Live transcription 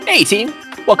Hey team,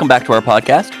 welcome back to our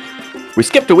podcast. We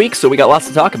skipped a week, so we got lots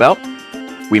to talk about.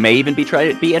 We may even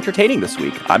try to be entertaining this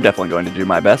week. I'm definitely going to do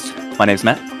my best. My name's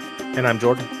Matt. And I'm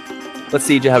Jordan. Let's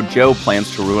see how Joe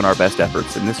plans to ruin our best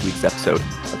efforts in this week's episode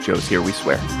of Joe's Here We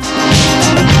Swear.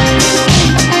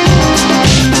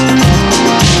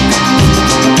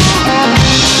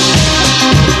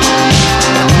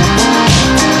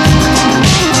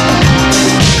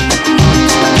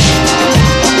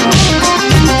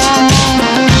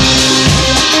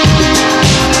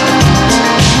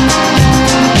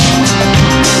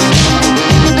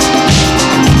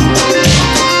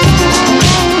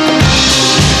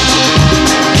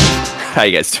 How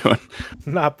you guys doing?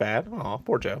 Not bad. Oh,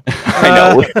 poor Joe. I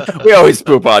know. We always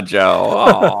poop on Joe.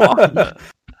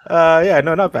 Yeah,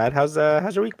 no, not bad. How's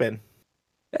your week been?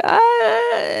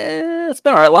 It's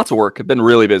been all right. Lots of work. I've been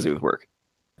really busy with work.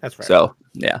 That's right. So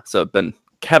yeah. So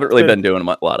haven't really been doing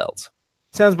a lot else.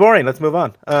 Sounds boring. Let's move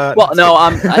on. Well, no.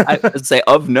 I would say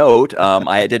of note.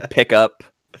 I did pick up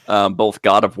both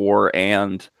God of War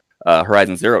and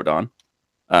Horizon Zero Dawn.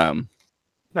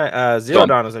 Zero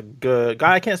Dawn is a good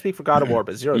guy. I can't speak for God of War,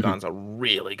 but Zero Dawn's a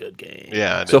really good game.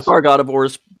 Yeah. So far, God of War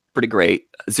is pretty great.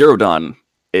 Zero Dawn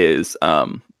is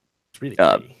It's really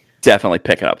pretty. definitely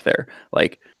picking up there.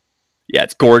 Like, yeah,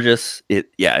 it's gorgeous.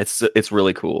 It's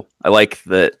really cool. I like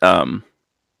that.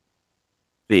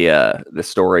 The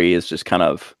story is just kind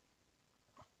of,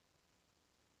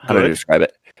 how do I describe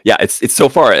it? Yeah, it's so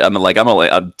far. I'm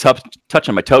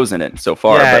touching my toes in it so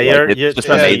far. Yeah, but it's just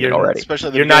amazing already.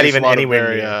 Especially You're not even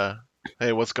anywhere near.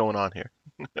 Hey, what's going on here?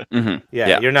 Mm-hmm.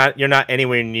 Yeah, you're not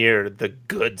anywhere near the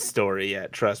good story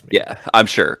yet. Trust me. Yeah, I'm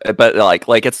sure. But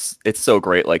like it's so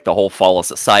great. Like the whole fall of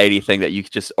society thing that you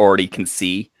just already can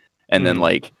see, and then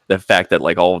like the fact that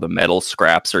like all of the metal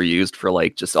scraps are used for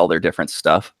like just all their different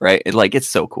stuff, right? It's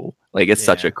so cool. Like it's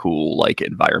such a cool like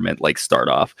environment. Like start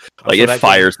off, like Also, it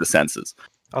fires the senses.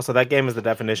 Also, that game is the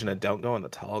definition of don't go in the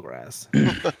tall grass.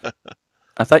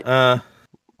 I thought.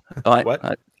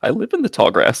 What? I live in the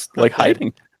tall grass, like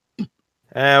hiding.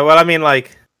 Well, I mean,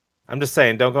 like, I'm just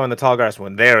saying, don't go in the tall grass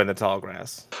when they're in the tall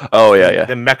grass. Oh yeah.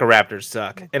 The Mecha Raptors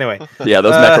suck. Anyway. Yeah,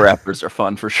 those Mecha Raptors are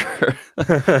fun for sure.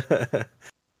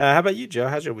 How about you, Joe?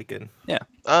 How's your weekend? Yeah,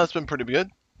 it's been pretty good.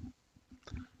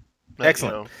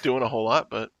 Excellent. Doing a whole lot,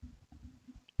 but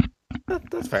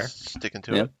that's fair. Sticking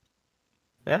to it.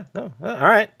 Yeah. No. All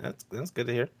right. That's good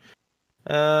to hear.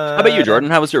 How about you,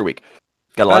 Jordan? How was your week?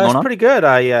 Got a lot going on? Pretty good.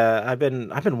 I've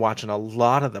been watching a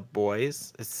lot of The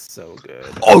Boys. It's so good.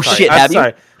 Oh shit! Have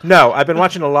you? No, I've been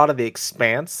watching a lot of The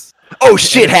Expanse. Oh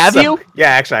shit! Have you? Yeah,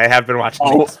 actually, I have been watching.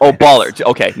 Oh baller!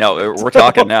 Okay, no, we're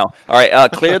talking now. All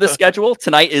right, clear the schedule.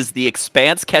 Tonight is The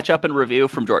Expanse catch up and review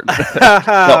from Jordan.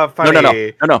 No.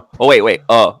 Oh wait.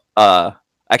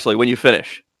 Actually, when you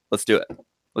finish, let's do it.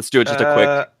 Let's do it just a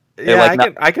quick.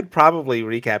 Yeah, I could probably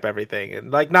recap everything, and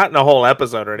like not in a whole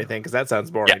episode or anything, because that sounds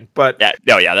boring. Yeah, but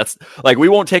that's like we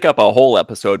won't take up a whole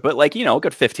episode, but like a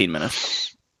good 15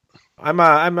 minutes. I'm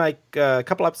like a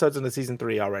couple episodes into season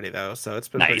 3 already though, so it's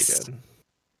been pretty good.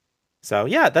 So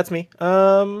yeah, that's me.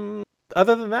 Other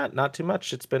than that, not too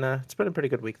much. It's been a pretty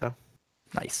good week though.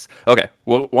 Nice. Okay,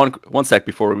 well, one sec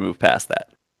before we move past that,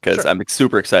 because I'm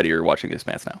super excited you're watching The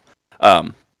Expanse now.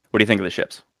 What do you think of the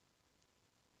ships?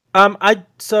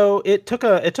 So it took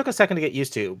a second to get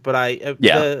used to, but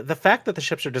the fact that the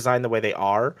ships are designed the way they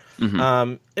are,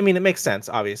 I mean, it makes sense,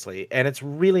 obviously, and it's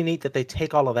really neat that they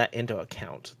take all of that into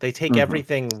account. They take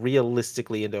everything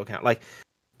realistically into account. Like,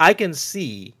 I can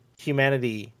see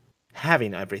humanity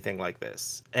having everything like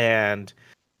this and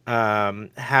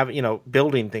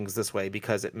building things this way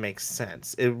because it makes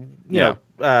sense.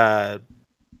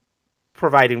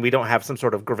 Providing we don't have some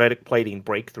sort of gravitic plating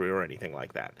breakthrough or anything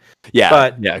like that.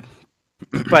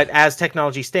 But as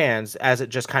technology stands, as it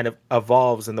just kind of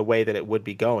evolves in the way that it would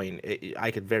be going, I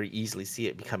could very easily see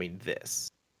it becoming this.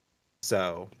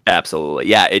 So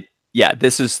absolutely,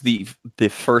 this is the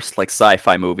first like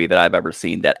sci-fi movie that I've ever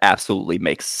seen that absolutely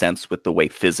makes sense with the way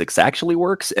physics actually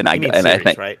works. And I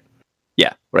think, right?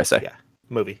 Yeah, what I say? Yeah,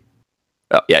 movie.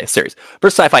 Oh yeah, series.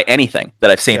 First sci-fi anything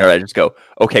that I've seen, where I just go,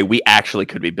 okay, we actually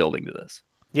could be building to this.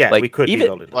 Yeah, like, we could be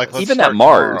building to this. Even that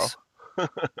Mars.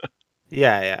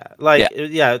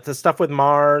 The stuff with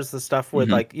Mars, the stuff with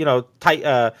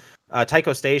Tycho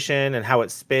Station and how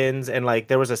it spins, and like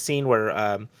there was a scene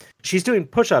where she's doing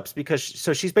push-ups because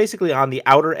she's basically on the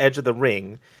outer edge of the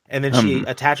ring, and then she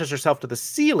attaches herself to the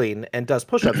ceiling and does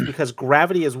push-ups because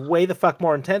gravity is way the fuck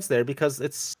more intense there because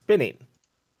it's spinning.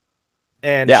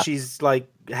 And she's like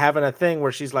having a thing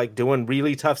where she's like doing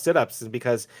really tough sit-ups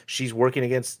because she's working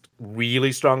against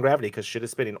really strong gravity because shit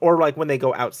is spinning. Or like when they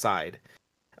go outside.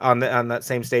 on that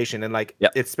same station, and like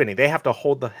Yep. it's spinning. They have to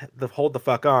hold the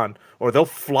fuck on, or they'll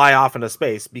fly off into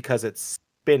space because it's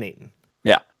spinning.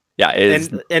 Yeah, it is.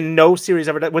 And no series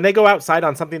ever does. When they go outside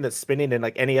on something that's spinning and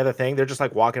like any other thing, they're just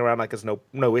like walking around like it's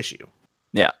no issue.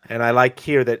 Yeah. And I like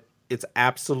here that it's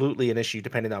absolutely an issue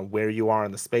depending on where you are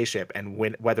on the spaceship and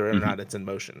whether or not it's in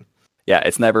motion. Yeah,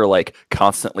 it's never like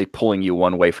constantly pulling you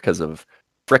one way because of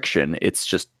friction. It's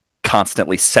just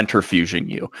constantly centrifuging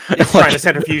you. It's trying to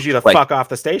centrifuge you to fuck off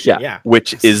the station. Yeah.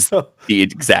 Which is the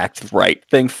exact right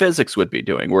thing physics would be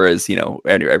doing. Whereas,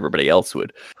 everybody else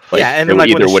would. And they then,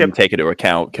 either wouldn't take into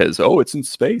account because, it's in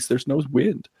space, there's no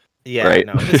wind. Yeah, right?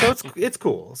 No. So it's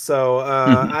cool. So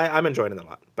I'm enjoying it a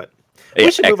lot. But we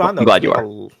should move on, though. I'm glad you are.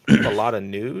 A lot of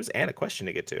news and a question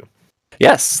to get to.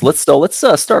 Yes, let's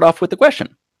start off with the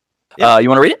question. Yep. You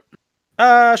want to read it?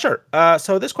 Sure.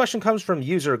 So this question comes from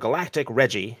user Galactic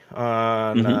Reggie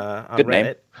on Good Reddit.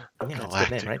 Name. Yeah, that's a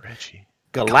good name, right? Reggie.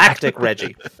 Galactic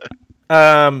Reggie.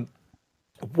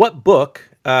 What book?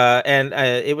 And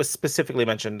it was specifically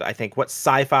mentioned, I think, what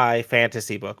sci-fi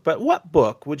fantasy book? But what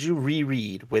book would you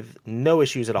reread with no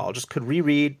issues at all? Just could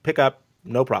reread, pick up,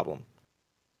 no problem.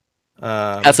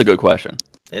 That's a good question.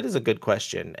 It is a good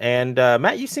question. And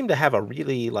Matt, you seem to have a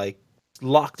really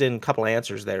locked in couple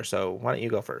answers there. So why don't you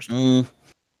go first?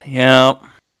 Yeah,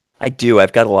 I do.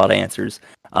 I've got a lot of answers.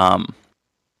 I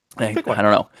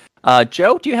don't know.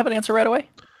 Joe, do you have an answer right away?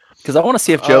 Because I want to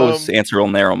see if Joe's answer will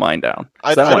narrow mine down.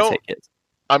 I don't want to take his.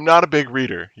 I'm not a big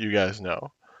reader, you guys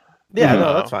know. Yeah,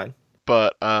 no, that's fine.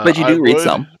 But you do read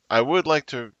some. I would like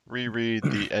to reread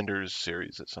the Enders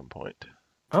series at some point.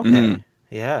 Okay.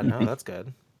 Yeah, no, that's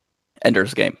good.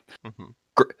 Ender's Game.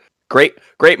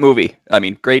 Great movie. I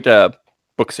mean, great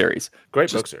book series.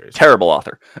 Great book series. Terrible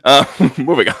author.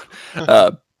 Moving on.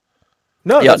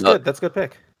 That's good. That's a good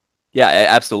pick. Yeah,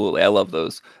 absolutely. I love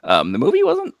those. The movie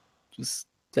wasn't just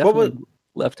definitely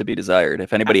left to be desired.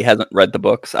 If anybody hasn't read the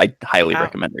books, I highly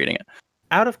recommend reading it.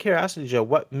 Out of curiosity, Joe,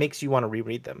 what makes you want to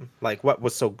reread them? Like, what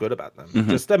was so good about them?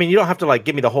 You don't have to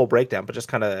give me the whole breakdown, but just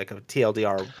kind of like a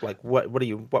TLDR. Like,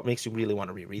 what makes you really want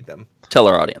to reread them? Tell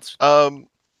our audience. I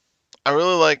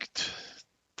really liked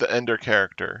the Ender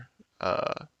character.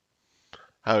 How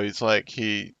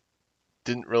he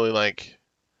didn't really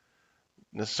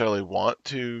necessarily want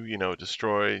to,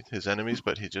 destroy his enemies,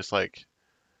 but he just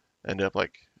ended up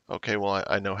okay, well,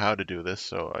 I know how to do this,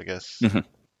 so I guess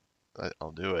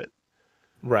I'll do it.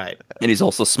 Right. And he's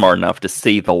also smart enough to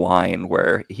see the line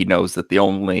where he knows that the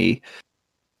only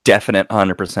definite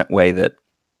 100% way that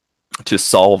to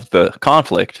solve the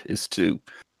conflict is to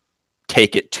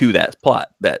take it to that plot,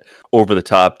 that over the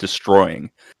top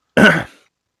destroying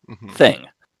thing.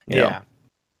 You know?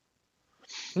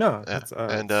 No, that's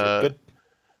a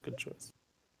good choice.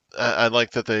 I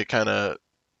like that they kind of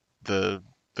the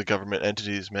government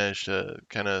entities managed to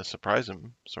kind of surprise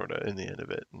him sort of in the end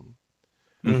of it, and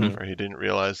where he didn't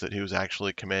realize that he was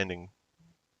actually commanding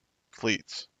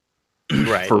fleets.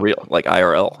 Right. For real, like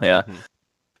IRL. Yeah.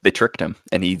 They tricked him,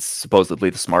 and he's supposedly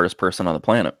the smartest person on the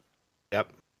planet.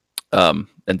 Yep. And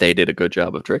they did a good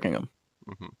job of tricking him.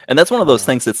 And that's one of those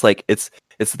things. It's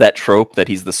it's that trope that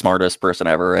he's the smartest person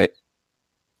ever, right?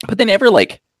 But they never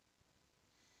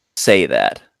say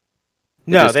that.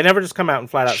 No, they never just come out and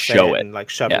flat out show say it and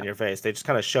shove it in your face. They just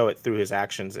kind of show it through his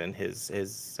actions and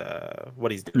his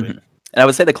what he's doing. And I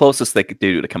would say the closest they could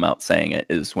do to come out saying it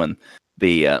is when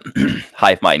the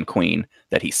hive mind queen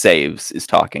that he saves is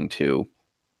talking to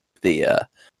the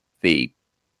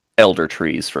elder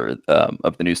trees for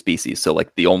of the new species. So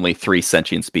the only 3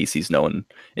 sentient species known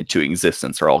into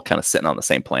existence are all kind of sitting on the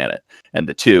same planet, and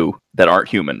the 2 that aren't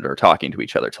human are talking to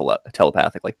each other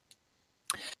telepathically.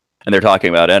 And they're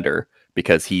talking about Ender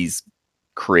because he's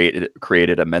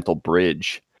created a mental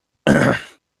bridge.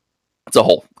 It's a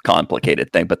whole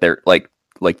complicated thing, but they're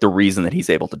the reason that he's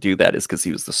able to do that is because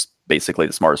he was basically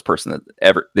the smartest person that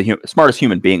ever, smartest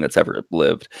human being that's ever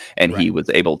lived, and he was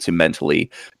able to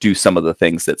mentally do some of the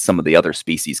things that some of the other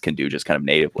species can do just kind of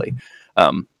natively.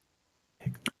 And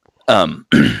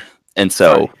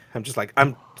so I'm just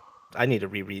I need to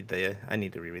reread the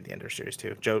Ender series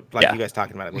too. Joe, you guys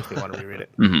talking about it makes me want to reread it.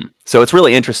 So it's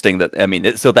really interesting that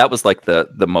so that was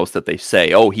the most that they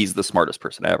say. Oh, he's the smartest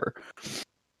person ever.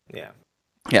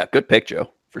 Yeah, good pick,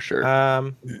 Joe, for sure.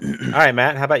 All right,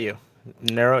 Matt, how about you?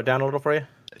 Narrow it down a little for you.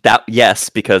 Yes,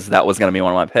 because that was going to be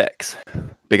one of my picks.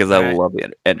 Because I love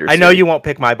the Ender series. I know you won't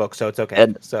pick my book, so it's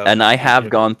okay. And I have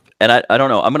gone, and I don't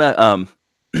know. I'm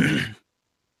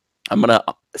gonna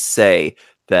say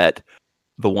that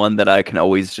the one that I can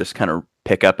always just kind of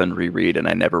pick up and reread, and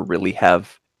I never really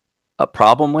have a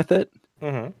problem with it,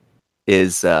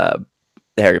 is the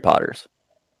Harry Potters.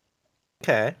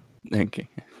 Okay.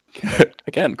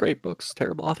 Again, great books,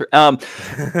 terrible author.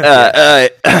 I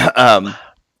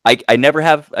never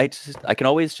have. I can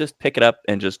always just pick it up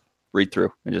and just read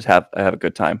through and just have a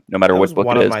good time, no matter what book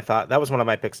it is. That was one of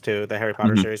my picks too, the Harry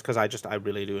Potter Mhm. series, because I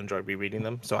really do enjoy rereading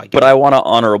them. So But I want to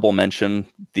honorable mention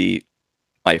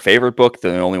my favorite book,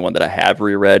 the only one that I have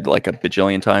reread like a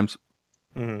bajillion times.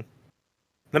 Mm-hmm.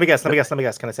 Let me guess. Can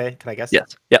I guess?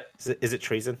 Yes. Yep. Is it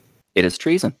Treason? It is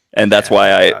Treason, and that's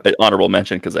why I honorable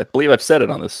mention, because I believe I've said it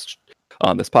on this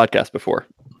podcast before.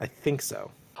 I think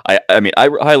so. I mean, I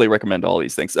highly recommend all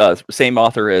these things. Same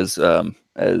author as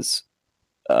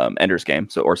Ender's Game,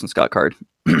 so Orson Scott Card,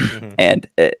 Mm-hmm. and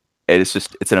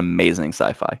it's an amazing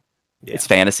sci-fi. Yeah. It's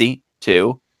fantasy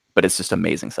too, but it's just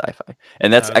amazing sci-fi,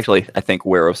 and that's actually cool. I think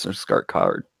where Orson Scott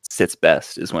Card sits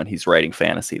best is when he's writing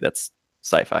fantasy that's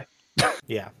sci-fi.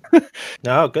 Yeah.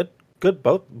 No, good.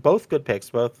 Both good picks.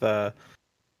 Both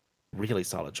really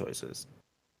solid choices.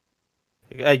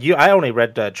 I only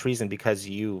read Treason because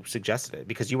you suggested it,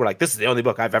 because you were like, "This is the only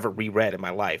book I've ever reread in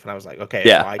my life," and I was like, "Okay,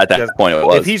 yeah." Well, at that point, it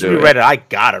was. If he's reread it, I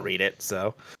gotta read it.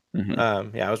 So,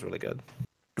 mm-hmm. Yeah, it was really good.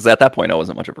 Because at that point, I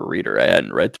wasn't much of a reader. I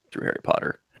hadn't read through Harry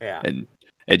Potter. Yeah, and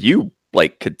you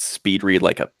like could speed read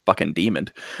like a fucking demon.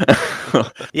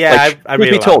 Yeah, like, I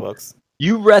read a lot of books.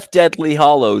 You read Deathly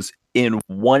Hallows in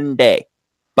one day.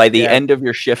 By the end of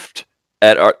your shift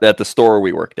at the store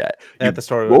we worked at. At the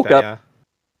store we worked at, yeah.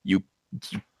 You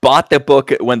bought the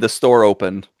book when the store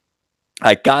opened.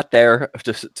 I got there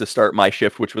just to start my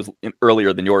shift, which was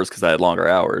earlier than yours because I had longer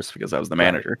hours because I was the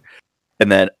manager. Right.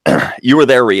 And then you were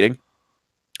there reading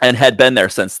and had been there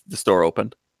since the store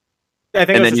opened. Yeah, I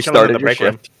think and then you started your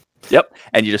shift. Yep.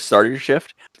 And you just started your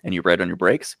shift and you read on your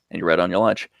breaks and you read on your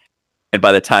lunch. And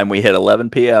by the time we hit 11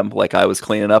 p.m., like I was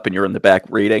cleaning up and you're in the back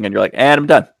reading and you're like, and I'm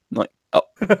done. I'm like, oh,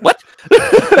 what?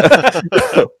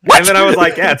 What? And then I was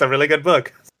like, yeah, it's a really good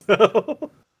book.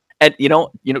 And you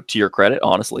know, to your credit,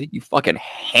 honestly, you fucking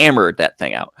hammered that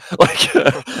thing out. Like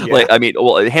I mean,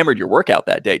 well, it hammered your workout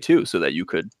that day too, so that you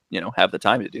could, have the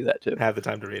time to do that too. Have the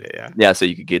time to read it, yeah. Yeah, so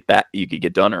you could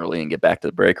get done early and get back to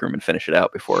the break room and finish it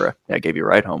out before I gave you a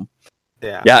ride home.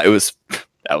 Yeah. Yeah,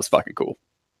 that was fucking cool.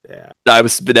 Yeah.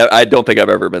 I don't think I've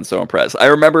ever been so impressed. I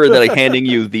remember that handing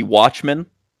you the Watchmen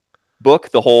book,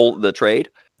 the trade,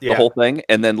 the whole thing,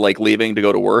 and then like leaving to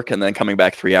go to work and then coming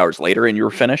back 3 hours later and you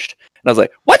were finished. And I was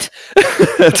like, what?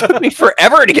 It took me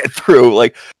forever to get through.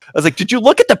 Like, I was like, did you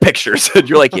look at the pictures? And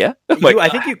you're like, yeah. Like, I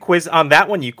think you quizzed on that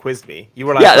one. You quizzed me. You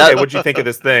were like, okay, what'd you think of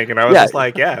this thing? And I was just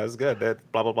like, yeah, it was good.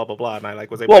 Blah blah blah blah blah. And I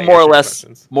was able to more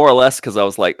or less, because I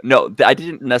was like, no, I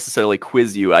didn't necessarily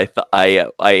quiz you. I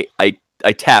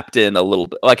tapped in a little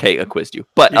bit. Okay, I quizzed you,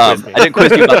 but I didn't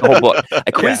quiz you about the whole book.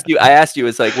 I quizzed you. I asked you,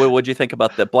 it's like, well, what'd you think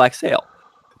about the Black Sail?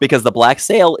 Because the Black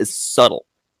Sail is subtle,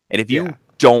 and if you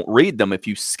don't read them,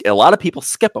 a lot of people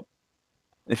skip them.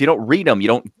 If you don't read them, you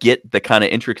don't get the kind of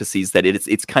intricacies that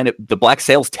it's kind of, the Black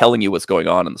Sail's telling you what's going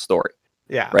on in the story.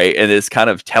 Yeah. Right. And it's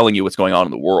kind of telling you what's going on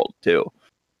in the world too.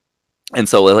 And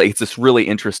so like, it's this really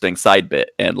interesting side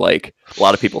bit, and like a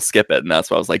lot of people skip it. And that's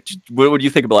why I was like, what would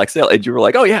you think of Black Sail? And you were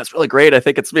like, oh yeah, it's really great. I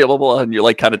think it's blah, blah, blah. And you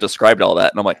like kind of described all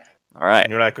that. And I'm like, all right.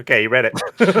 And you're like, okay, you read it.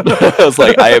 I was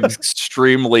like, I am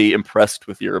extremely impressed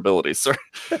with your abilities, sir.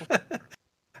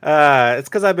 It's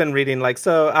because I've been reading, like,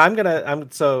 so I'm gonna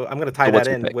tie that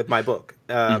in with my book.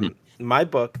 My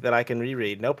book that I can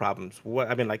reread, no problems.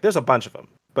 I mean, like, there's a bunch of them,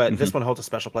 but this one holds a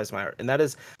special place in my heart, and that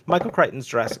is Michael Crichton's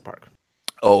Jurassic Park.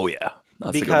 Oh yeah,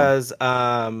 that's because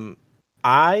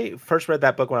I first read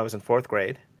that book when I was in 4th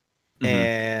grade,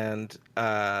 and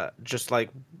just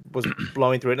like was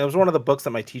blowing through it. And it was one of the books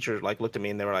that my teacher like looked at me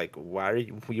and they were like, "Why are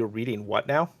you're reading what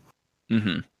now?"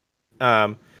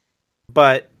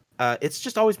 But it's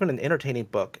just always been an entertaining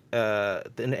book,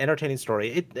 an entertaining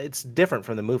story. It's different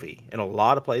from the movie in a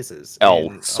lot of places.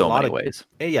 So many ways.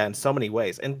 Yeah, in so many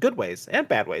ways, and good ways and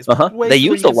bad ways. They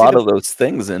used a lot of those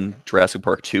things in Jurassic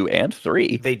Park 2 and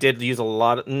 3. They did use a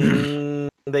lot of.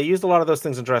 They used a lot of those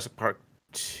things in Jurassic Park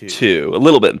 2. 2, a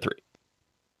little bit in 3.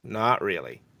 Not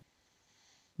really.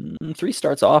 3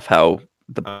 starts off how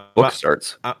the book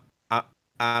starts.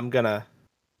 I'm gonna.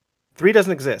 3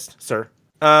 doesn't exist, sir.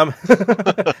 I think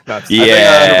doesn't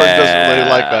really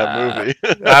like that movie.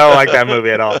 I don't like that movie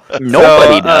at all.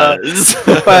 Nobody does.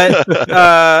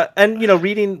 But and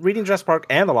reading Jurassic Park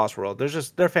and The Lost World,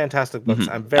 they're fantastic books.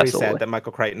 I'm very sad that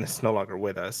Michael Crichton is no longer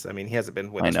with us. I mean, he hasn't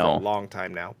been with us for a long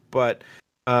time now. But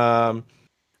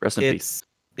rest in peace.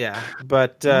 Yeah,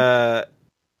 but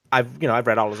I've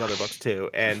read all his other books too,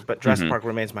 but Jurassic Park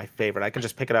remains my favorite. I can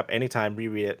just pick it up anytime,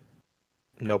 reread it,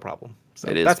 no problem.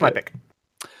 So that's my pick.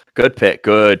 Good pick.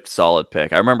 Good, solid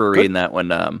pick. I remember reading that when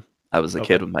I was a Okay.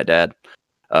 kid with my dad.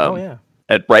 Oh yeah.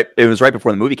 It was right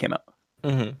before the movie came out,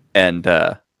 Mm-hmm.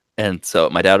 and so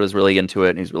my dad was really into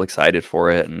it, and he's really excited for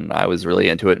it, and I was really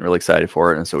into it and really excited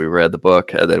for it, and so we read the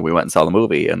book, and then we went and saw the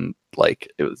movie, and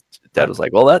like Dad was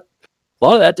like, well, that a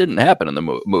lot of that didn't happen in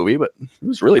the movie, but it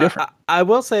was really different. I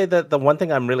will say that the one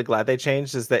thing I'm really glad they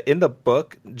changed is that in the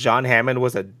book, John Hammond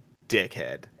was a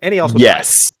dickhead, and he also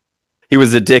Yes, he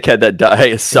was a dickhead that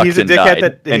died, sucked he's a and dickhead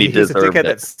died, and he's a dickhead deserved it.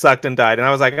 that sucked and died. And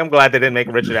I was like, I'm glad they didn't make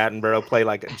Richard Attenborough play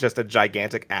like just a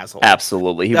gigantic asshole.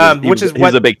 Absolutely, he Which is he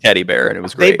was a big teddy bear, and it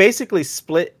was great. They basically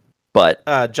split, but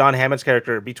John Hammond's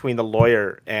character between the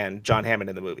lawyer and John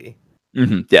Hammond in the movie.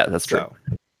 Yeah, that's true.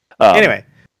 So, anyway,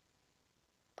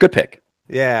 good pick.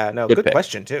 Yeah, no, good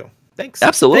question too. Thanks.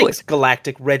 Absolutely. Thanks,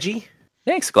 Galactic Reggie.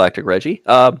 Thanks, Galactic Reggie.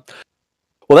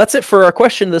 Well, that's it for our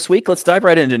question this week. Let's dive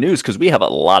right into news because we have a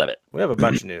lot of it. We have a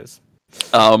bunch of news.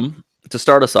 To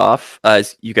start us off,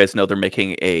 as you guys know, they're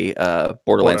making a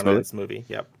Borderlands movie.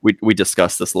 Yep. We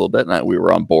discussed this a little bit, and we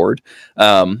were on board.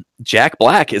 Jack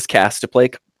Black is cast to play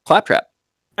Claptrap.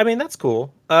 I mean, that's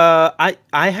cool. I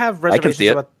have reservations I can see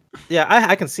it. Yeah,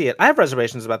 I can see it. I have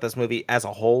reservations about this movie as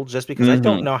a whole, just because I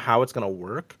don't know how it's going to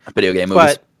work. Video game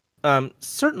movies. But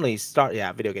certainly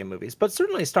video game movies, but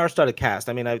certainly star-studded cast.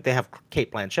 I mean, they have Cate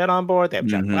Blanchett on board, they have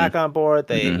Jack Black on board,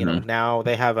 they now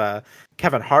they have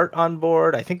Kevin Hart on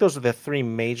board. I think those are the three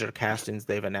major castings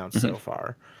they've announced so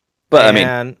far. But I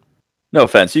mean, no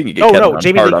offense, you can get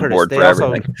Kevin Hart on board for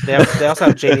everything. They also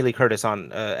have Jamie Lee Curtis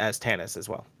on as Tannis as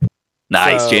well.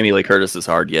 Nice, Jamie Lee Curtis is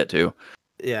hard yet too.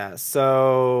 Yeah,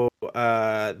 so it's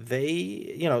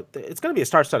going to be a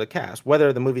star-studded cast.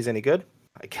 Whether the movie's any good,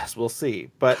 I guess we'll see.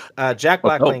 But Jack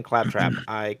Black playing Claptrap,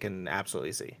 I can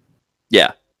absolutely see.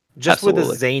 Yeah, just absolutely.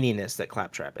 With the zaniness that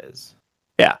Claptrap is.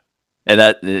 Yeah, and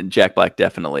that Jack Black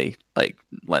definitely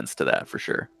lends to that for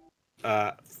sure.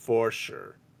 For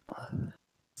sure.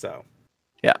 So,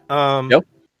 yeah. What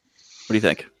do you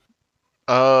think?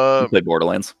 You played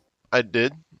Borderlands. I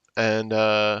did,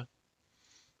 and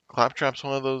Claptrap's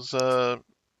one of those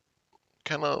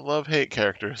kind of love-hate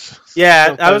characters. Yeah,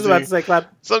 sometimes I was about to say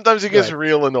Clap. Sometimes he gets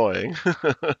real annoying.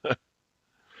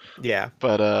 Yeah.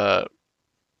 But I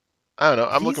don't know.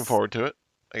 I'm looking forward to it,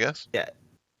 I guess. Yeah.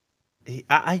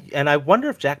 I wonder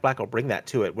if Jack Black will bring that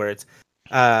to it, where it's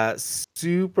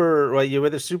super. Well, you're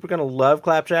either super gonna love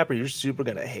Claptrap or you're super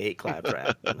gonna hate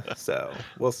Claptrap. So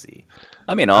we'll see.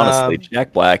 I mean, honestly,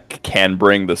 Jack Black can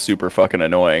bring the super fucking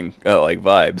annoying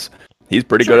vibes. He's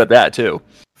pretty good at that too.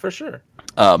 For sure.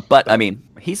 But I mean,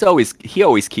 he always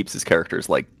keeps his characters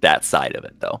like that side of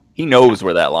it though. He knows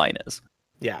where that line is.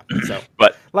 Yeah. So,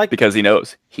 but because he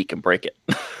knows he can break it.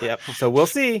 Yep. So we'll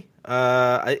see.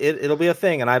 It'll be a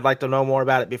thing, and I'd like to know more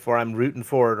about it before I'm rooting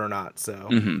for it or not. So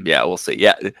yeah, we'll see.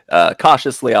 Yeah,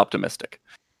 cautiously optimistic.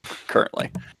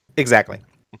 Currently. Exactly.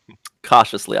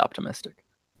 Cautiously optimistic.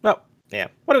 Well, yeah.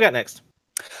 What do we got next?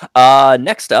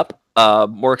 Next up,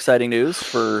 more exciting news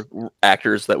for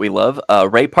actors that we love.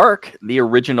 Ray Park, the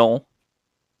original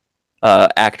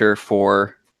actor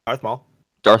for Darth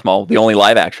Maul, the only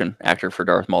live action actor for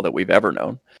Darth Maul that we've ever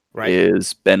known,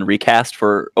 is been recast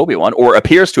for Obi-Wan, or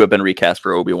appears to have been recast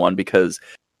for Obi-Wan, because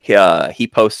he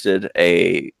posted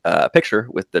a picture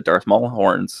with the Darth Maul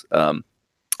horns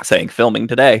saying filming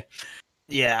today.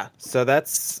 Yeah, so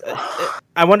that's.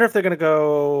 I wonder if they're going to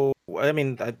go. I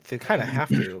mean, they kind of have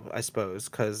to, I suppose,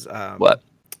 because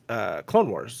Clone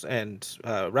Wars and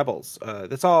Rebels.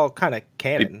 That's all kind of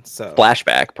canon. So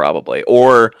flashback probably,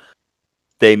 or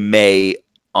they may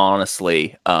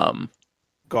honestly go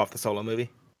off the Solo movie.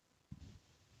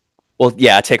 Well,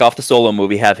 yeah, take off the Solo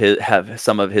movie, have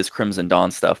some of his Crimson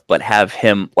Dawn stuff, but have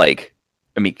him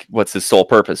what's his sole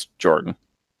purpose, Jordan?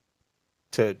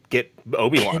 To get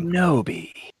Obi-Wan.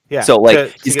 Kenobi. Yeah. So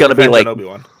he's gonna be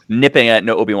nipping at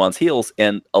Obi-Wan's heels,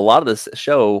 and a lot of this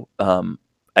show, I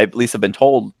at least have been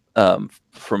told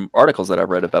from articles that I've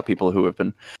read about people who have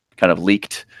been kind of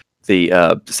leaked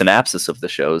the synopsis of the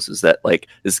shows, is that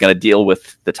this is gonna deal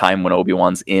with the time when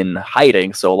Obi-Wan's in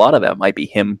hiding. So a lot of that might be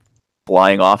him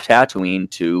flying off Tatooine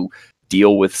to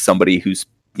deal with somebody who's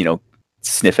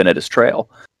sniffing at his trail,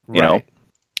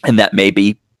 and that may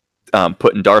be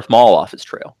putting Darth Maul off his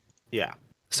trail. Yeah.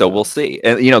 So we'll see,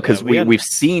 and because we've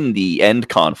seen the end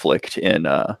conflict in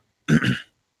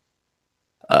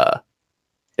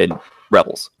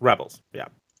Rebels. Yeah.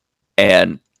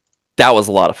 And that was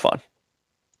a lot of fun.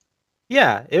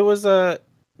 Yeah, it was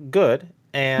good,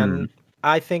 and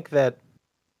I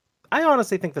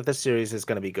honestly think that this series is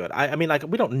going to be good. I mean,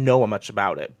 we don't know much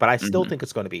about it, but I still think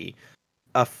it's going to be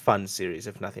a fun series,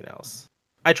 if nothing else.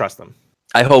 I trust them.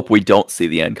 I hope we don't see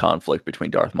the end conflict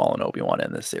between Darth Maul and Obi-Wan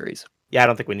in this series. Yeah, I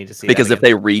don't think we need to see because that if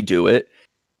they redo it,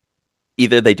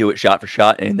 either they do it shot for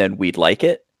shot and then we'd like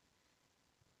it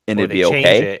and or it'd they be change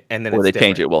okay, it and then or it's they different.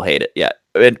 change it, we'll hate it. Yeah,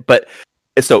 but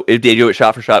so if they do it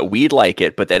shot for shot, we'd like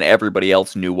it, but then everybody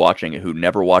else new watching it who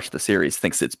never watched the series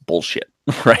thinks it's bullshit,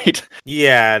 right?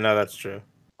 Yeah, no, that's true.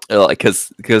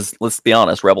 Because let's be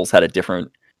honest, Rebels had a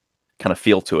different kind of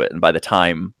feel to it, and by the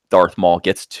time Darth Maul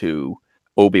gets to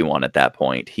Obi-Wan at that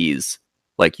point, he's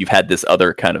like, you've had this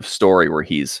other kind of story where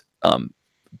he's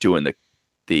doing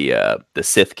the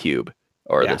Sith cube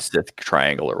or the Sith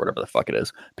triangle or whatever the fuck it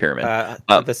is, pyramid.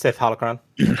 The Sith holocron.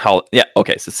 Yeah,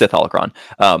 okay, so Sith holocron.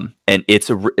 And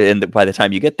and by the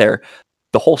time you get there,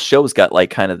 the whole show's got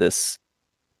like kind of this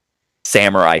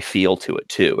samurai feel to it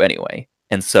too, anyway.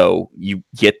 And so you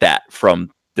get that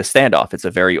from the standoff. It's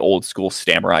a very old school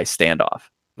samurai standoff.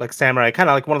 Like samurai, kind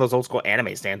of like one of those old school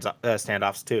anime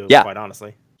standoffs too. Yeah, quite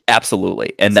honestly.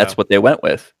 Absolutely, and that's what they went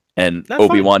with. And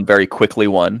Obi-Wan very quickly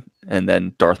won, and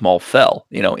then Darth Maul fell.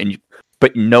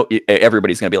 But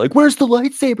everybody's gonna be like, "Where's the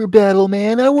lightsaber battle,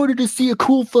 man? I wanted to see a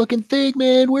cool fucking thing,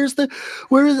 man. Where's I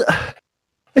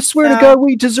swear to God,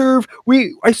 we deserve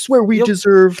the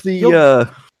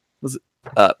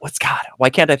why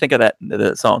can't I think of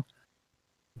the song?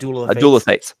 Duel of Duel of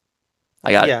Fates.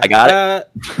 I got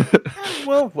it.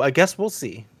 Well, I guess we'll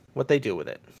see what they do with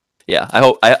it. Yeah, I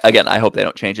hope they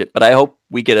don't change it, but I hope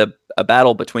we get a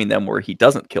battle between them where he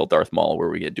doesn't kill Darth Maul, where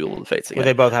we get Duel of the Fates again. Where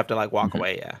they both have to like walk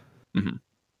away. Yeah. Mm-hmm.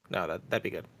 No, that'd be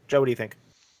good. Joe, what do you think?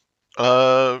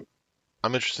 I'm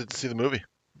interested to see the movie.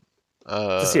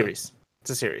 It's a series.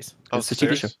 It's a series. Oh, it's a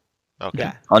TV show. Okay.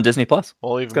 Yeah. On Disney Plus.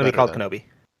 Well, it's going to be called Kenobi.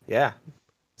 Yeah.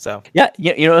 So. Yeah,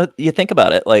 you think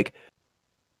about it, like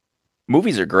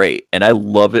movies are great, and I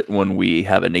love it when we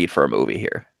have a need for a movie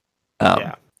here.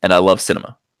 And I love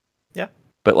cinema. Yeah.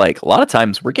 But like a lot of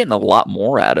times we're getting a lot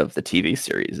more out of the TV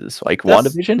series. Like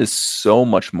WandaVision is so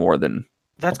much more than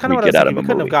that's kind of what I was thinking. We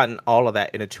couldn't have gotten all of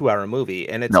that in a 2-hour movie,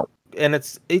 and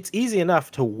it's easy enough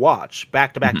to watch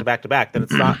back to back to back to back that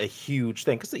it's not a huge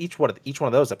thing because each one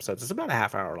of those episodes is about a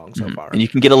half hour long so far. And you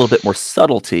can get a little bit more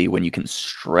subtlety when you can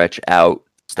stretch out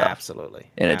stuff. Absolutely.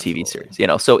 In a TV series,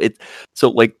 so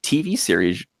like TV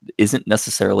series isn't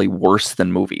necessarily worse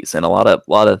than movies, and a lot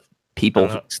of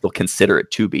people still consider it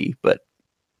to be, but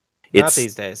it's not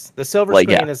these days. The silver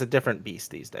screen is a different beast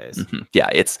these days. Mm-hmm.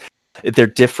 Yeah, they're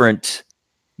different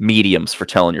mediums for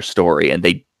telling your story, and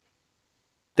they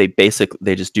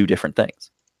basically just do different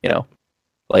things.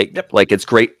 Like it's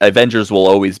great. Avengers will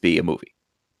always be a movie.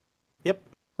 Yep.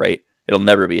 Right. It'll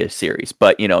never be a series,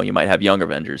 but you might have Young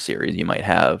Avengers series. You might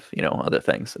have other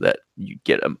things that you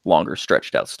get a longer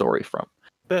stretched out story from.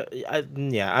 But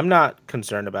I'm not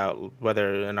concerned about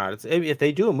whether or not if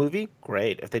they do a movie,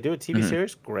 great. If they do a TV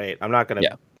series, great. I'm not gonna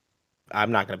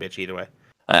bitch either way.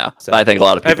 Yeah, so, I think a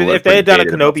lot of people. If they had done a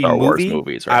Kenobi movie,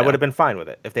 movies I would have been fine with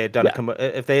it. If they had done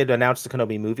if they had announced a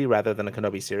Kenobi movie rather than a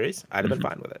Kenobi series, I'd have been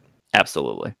fine with it.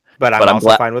 Absolutely. But I'm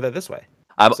also fine with it this way.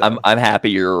 I'm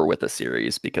happier with the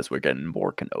series because we're getting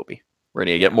more Kenobi. We're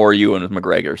gonna get more Ewan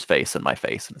McGregor's face in my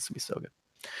face, and it's gonna be so good.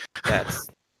 That's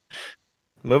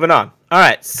moving on. All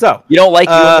right, so you don't like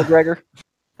Ewan McGregor?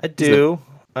 I do.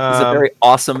 He's a very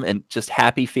awesome and just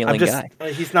happy feeling guy.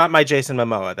 He's not my Jason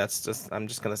Momoa. I'm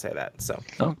just gonna say that. So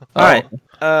all right.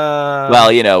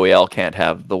 Well, we all can't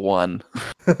have the one.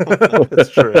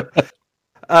 That's true.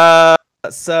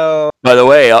 So by the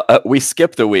way, we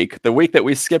skipped a week. The week that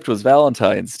we skipped was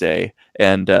Valentine's Day,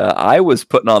 and I was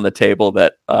putting on the table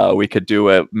that we could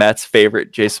do Matt's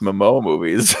favorite Jason Momoa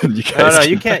movies. You guys no,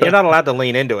 you can't. You're not allowed to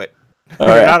lean into it. All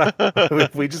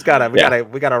right. we just gotta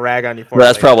rag on you for it.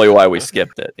 That's probably why we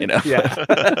skipped it. Yeah.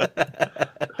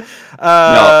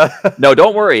 No,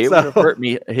 don't worry. It would have hurt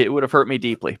me. It would have hurt me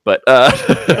deeply. But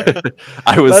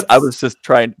I was just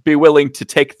trying to be willing to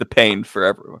take the pain for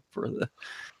everyone for the.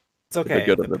 It's okay. The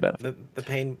good of the benefit.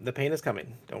 The pain is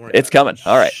coming. Don't worry. It's coming.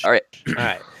 All right.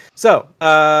 So,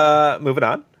 moving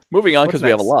on because we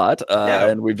have a lot,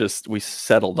 and we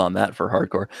settled on that for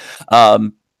hardcore.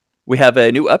 We have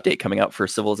a new update coming out for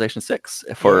Civilization 6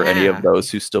 for any of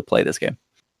those who still play this game,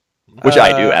 which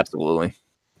I do absolutely.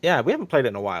 Yeah, we haven't played it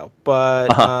in a while, but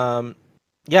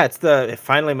it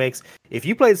finally makes. If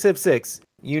you played Civ 6.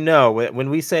 When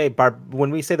we say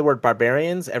the word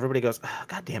barbarians, everybody goes, oh,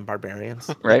 "Goddamn barbarians!"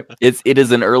 Right? It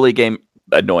is an early game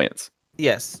annoyance.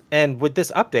 Yes, and with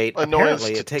this update, annoyance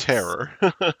apparently it takes terror.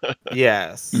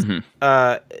 Yes.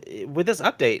 Mm-hmm. With this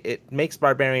update, it makes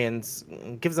barbarians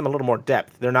gives them a little more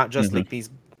depth. They're not just like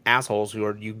these assholes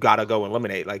who you gotta go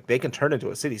eliminate. Like they can turn into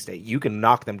a city state. You can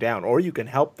knock them down, or you can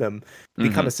help them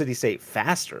become a city state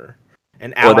faster.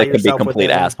 and Or ally they could be yourself with complete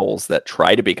them. assholes that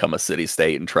try to become a city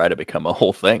state and try to become a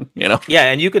whole thing, you know? Yeah,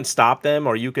 and you can stop them,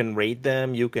 or you can raid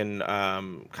them. You can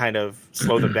kind of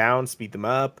slow them down, speed them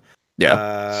up.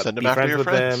 Yeah. Send them Be after friends your with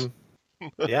friends. them.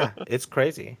 Yeah, it's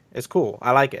crazy. It's cool.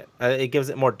 I like it. It gives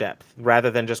it more depth rather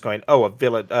than just going, oh, a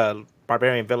village,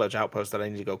 barbarian village outpost that I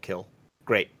need to go kill.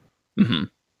 Great. Hmm.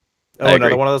 Oh,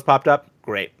 another one of those popped up.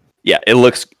 Great. Yeah, it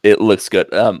looks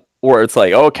good. Or it's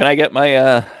like, oh, can I get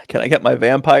my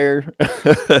vampire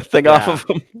thing off of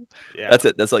them? Yeah. That's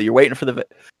it. That's all you're waiting for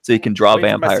so you can draw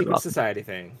Waiting for my vampires secret off. society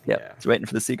thing. Yeah, it's waiting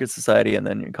for the secret society, and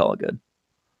then you call it good.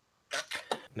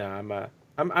 No, I'm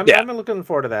looking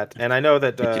forward to that, and I know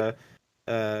that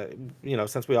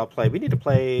since we all play, we need to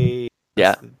play.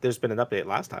 Yeah, there's been an update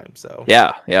last time, so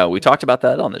yeah, we talked about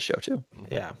that on the show too.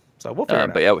 Yeah, so we'll figure it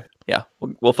out. But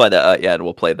we'll find that. Yeah, and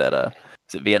we'll play that.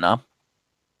 Is it Vietnam?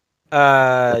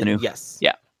 Yes.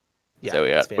 Yeah. Yeah. So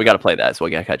we got to play that. So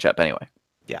we got to catch up anyway.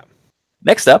 Yeah.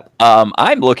 Next up,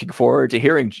 I'm looking forward to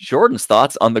hearing Jordan's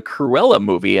thoughts on the Cruella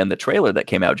movie and the trailer that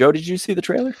came out. Joe, did you see the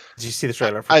trailer? Did you see the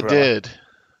trailer for I Cruella? did.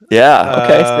 Yeah.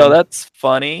 Okay. So that's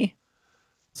funny.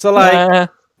 So I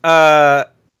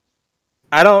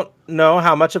don't know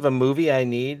how much of a movie I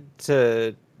need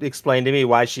to explain to me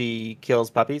why she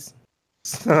kills puppies.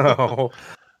 So,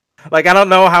 I don't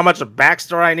know how much of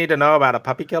backstory I need to know about a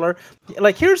puppy killer.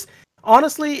 Here's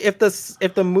honestly, if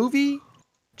the movie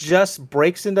just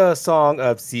breaks into a song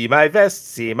of see my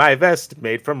vest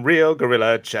made from real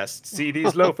gorilla chest, see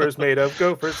these loafers made of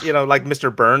gophers, like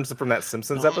Mr. Burns from that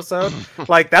Simpsons episode,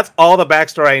 that's all the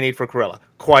backstory I need for Cruella,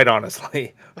 quite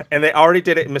honestly. And they already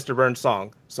did it in Mr. Burns'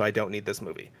 song, so I don't need this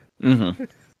movie. Mm-hmm.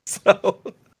 So,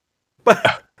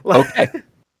 but okay,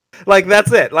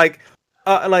 that's it. I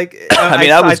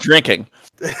was drinking.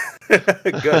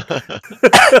 Good.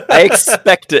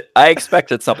 I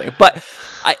expected something, but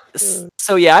I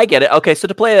get it. Okay, so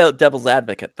to play a devil's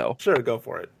advocate, though, sure, go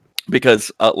for it.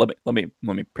 Because let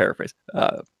me paraphrase.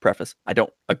 Preface: I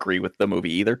don't agree with the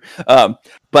movie either.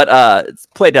 But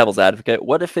play devil's advocate.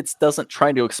 What if it doesn't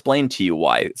try to explain to you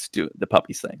why it's doing the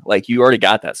puppies thing? You already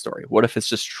got that story. What if it's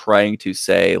just trying to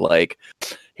say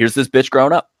here's this bitch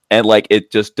grown up, and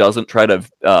it just doesn't try to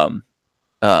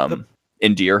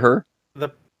endear her.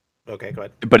 Okay, go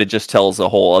ahead. But it just tells a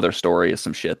whole other story of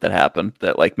some shit that happened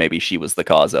that maybe she was the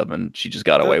cause of, and she just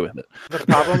got away with it. The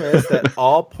problem is that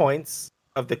all points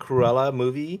of the Cruella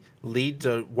movie lead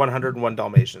to 101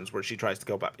 Dalmatians, where she tries to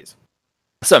kill puppies.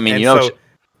 So I mean,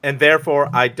 and therefore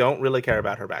I don't really care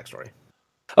about her backstory.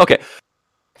 Okay,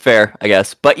 fair, I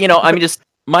guess. But I mean, just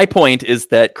my point is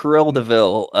that Cruella de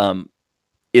Vil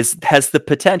has the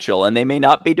potential, and they may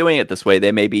not be doing it this way.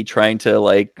 They may be trying to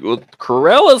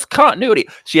Cruella's continuity.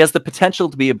 She has the potential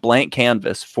to be a blank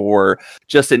canvas for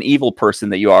just an evil person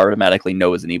that you automatically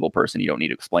know is an evil person. You don't need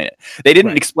to explain it. They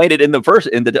didn't explain it in the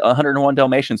 101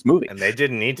 Dalmatians movie, and they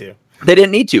didn't need to. They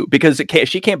didn't need to, because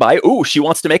she came by. Ooh, she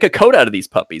wants to make a coat out of these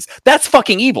puppies. That's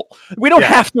fucking evil. We don't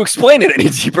have to explain it any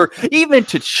deeper, even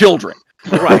to children.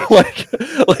 Right.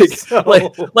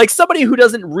 like somebody who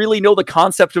doesn't really know the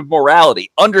concept of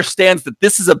morality understands that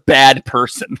this is a bad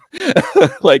person.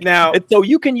 Now, and so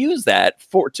you can use that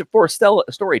for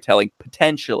storytelling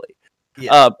potentially.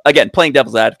 Yeah. Again, playing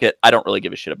devil's advocate, I don't really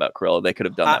give a shit about Cruella. They could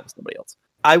have done that with somebody else.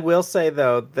 I will say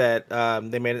though that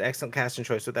they made an excellent casting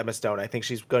choice with Emma Stone. I think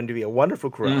she's going to be a wonderful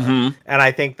Cruella, and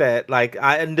I think that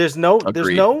there's no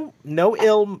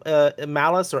ill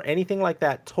malice or anything like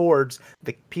that towards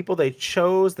the people they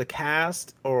chose, the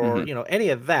cast, or any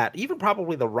of that. Even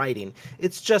probably the writing.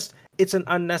 It's an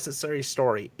unnecessary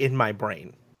story in my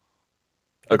brain.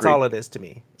 That's all it is to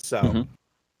me. So,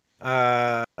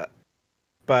 but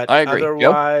I agree.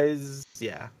 Otherwise,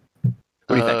 yeah. What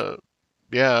do you think?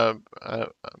 Yeah,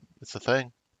 it's a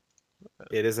thing.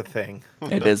 It is a thing.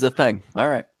 It is a thing. All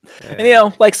right. Yeah.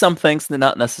 And like some things,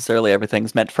 not necessarily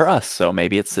everything's meant for us. So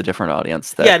maybe it's a different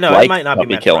audience that it might not be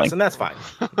meant for us, and that's fine.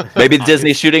 Maybe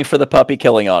Disney's shooting for the puppy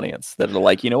killing audience that are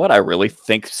like, you know what? I really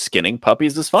think skinning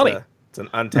puppies is funny. It's an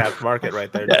untapped market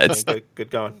right there. Yeah, it's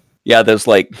good going. Yeah, there's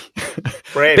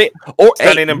Brave.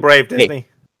 Stunning and brave, Disney.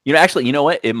 Actually, you know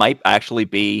what? It might actually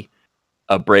be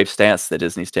a brave stance that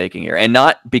Disney's taking here, and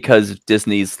not because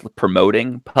Disney's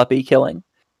promoting puppy killing,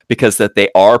 because that they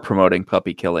are promoting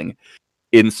puppy killing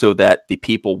so that the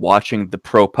people watching the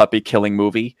pro puppy killing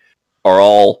movie are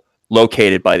all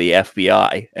located by the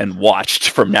FBI and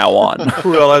watched from now on.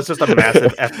 Well, it's just a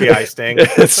massive FBI sting.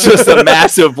 It's just a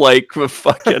massive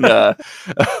fucking animal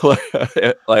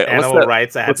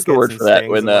rights advocates. What's the word for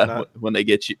that when they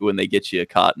get you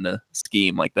caught in a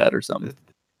scheme like that or something?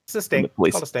 It's a sting.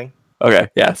 Called a sting. Okay,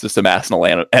 yeah, it's just a national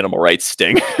animal rights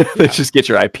sting. Just get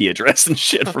your IP address and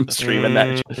shit from streaming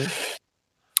that shit.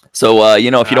 So, if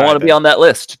you don't want to be on that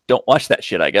list, don't watch that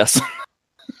shit, I guess.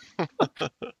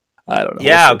 I don't know.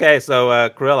 Yeah, okay, so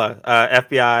Gorilla,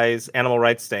 FBI's animal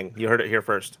rights sting. You heard it here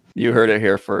first. You heard it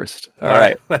here first. All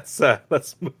right. Let's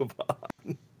move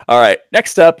on. All right,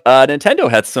 next up, Nintendo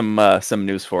had some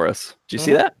news for us. Did you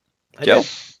see that, Joe?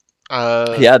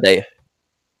 Yeah, they...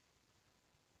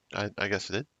 I guess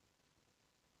it did.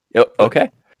 Yep, okay.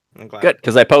 Good,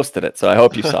 because I posted it, so I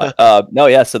hope you saw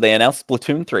it. So they announced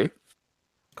Splatoon 3.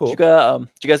 Cool. Did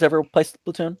you guys ever play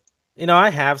Splatoon? I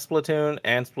have Splatoon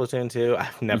and Splatoon 2.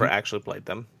 I've never actually played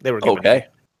them. They were given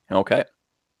okay.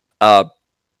 I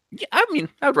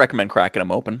would recommend cracking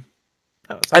them open.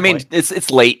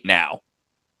 It's late now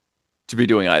to be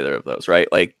doing either of those,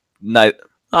 right? Like,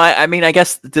 I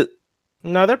guess.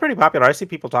 No, they're pretty popular. I see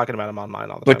people talking about them online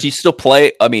all the time. But do you still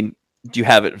play? I mean, do you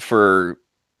have it for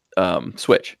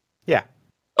Switch? Yeah.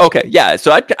 Okay, yeah.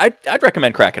 So I'd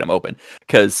recommend cracking them open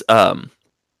because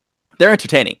they're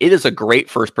entertaining. It is a great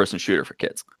first-person shooter for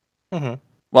kids. Mm-hmm.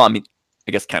 Well, I mean,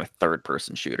 I guess kind of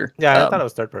third-person shooter. Yeah, I thought it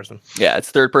was third-person. Yeah, it's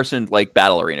third-person like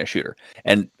battle arena shooter,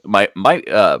 and my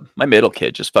middle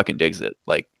kid just fucking digs it.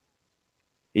 Like,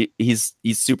 he's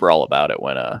super all about it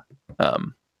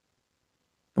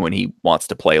when he wants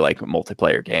to play like a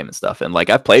multiplayer game and stuff. And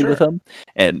like I've played with him,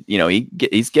 and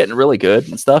he's getting really good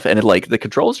and stuff. And like the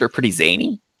controls are pretty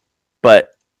zany, but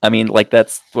I mean, like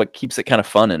that's what keeps it kind of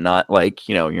fun and not like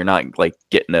you're not like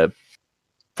getting a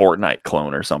Fortnite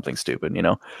clone or something stupid,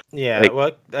 Yeah, like,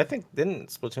 well, I think didn't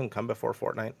Splatoon come before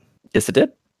Fortnite? Yes, it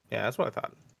did. Yeah, that's what I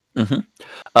thought.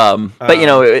 Mm-hmm. But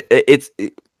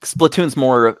Splatoon's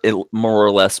more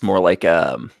or less more like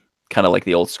kind of like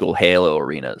the old school Halo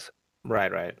arenas.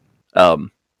 Right.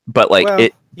 But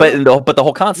like but the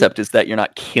whole concept is that you're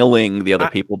not killing the other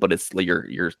people, but it's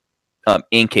you're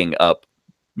inking up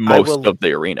most of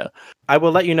the arena. I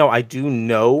will let you know. I do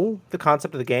know the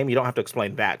concept of the game. You don't have to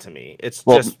explain that to me. It's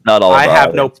just not all. I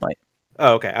have no.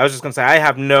 Oh, okay. I was just gonna say I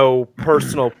have no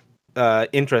personal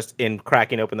interest in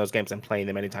cracking open those games and playing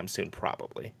them anytime soon.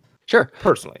 Probably. Sure.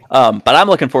 Personally. But I'm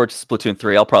looking forward to Splatoon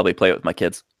 3. I'll probably play it with my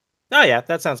kids. Oh yeah,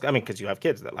 that sounds. I mean, because you have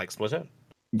kids that like Splatoon.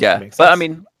 Yeah, but I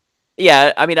mean,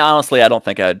 honestly, I don't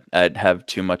think I'd have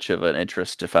too much of an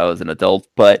interest if I was an adult.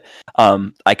 But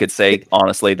I could say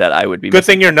honestly that I would be. Good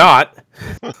thing you're not.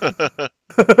 Okay.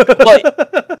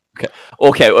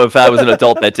 Well, if I was an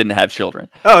adult that didn't have children.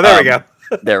 Oh, there we go.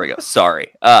 There we go.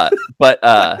 Sorry. But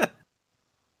I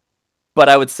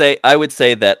would say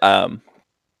that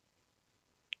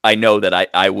I know that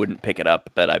I wouldn't pick it up.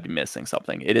 That I'd be missing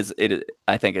something. It is.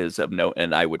 I think it is of note,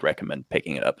 and I would recommend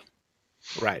picking it up.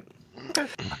 Right.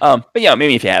 But yeah,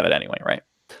 maybe if you have it anyway, right?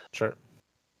 Sure.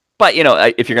 But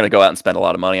if you're gonna go out and spend a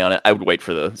lot of money on it, I would wait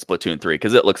for the Splatoon 3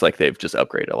 because it looks like they've just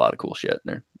upgraded a lot of cool shit.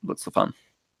 And it looks fun.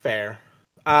 Fair.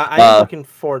 I'm looking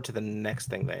forward to the next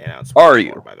thing they announced. Are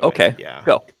you? By the way. Okay. Yeah.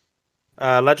 Go.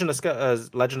 Legend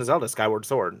of Zelda: Skyward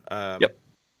Sword. Yep.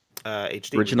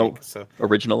 HD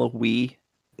original Wii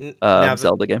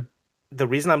Zelda game. The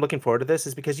reason I'm looking forward to this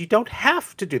is because you don't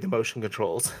have to do the motion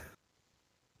controls.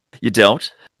 You don't?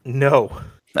 No.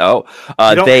 Oh,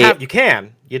 you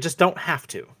can. You just don't have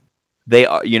to. They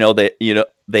are.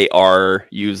 They are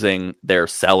using. They're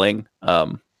selling.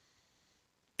 I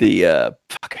can't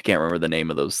remember the name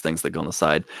of those things that go on the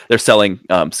side. They're selling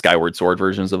Skyward Sword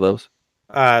versions of those.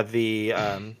 The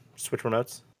Switch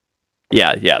remotes.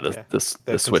 Yeah.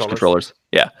 The Switch controllers.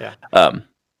 Yeah.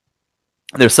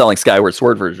 They're selling Skyward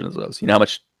Sword versions of those. You know how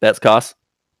much that costs?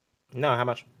 No, how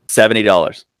much?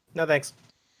 $70. No, thanks.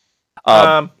 You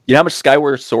know how much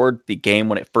Skyward Sword, the game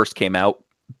when it first came out,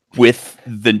 with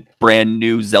the brand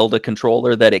new Zelda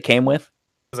controller that it came with,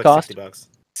 it was like $60.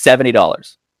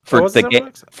 $70 for the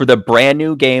game, for the brand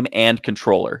new game and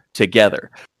controller together.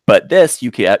 But this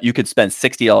you could spend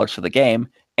 $60 for the game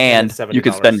and you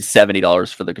could spend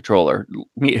 $70 for the controller.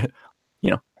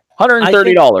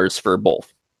 $130 for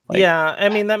both. Yeah, I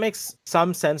mean, that makes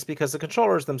some sense because the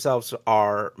controllers themselves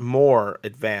are more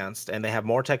advanced and they have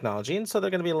more technology, and so they're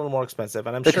going to be a little more expensive.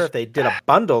 And I'm sure if they did a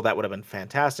bundle, that would have been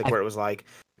fantastic, where it was like,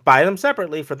 buy them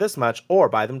separately for this much, or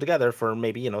buy them together for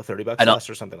maybe, $30 less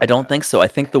or something like that. I don't think so. I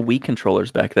think the Wii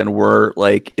controllers back then were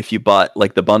like, if you bought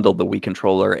like the bundle, the Wii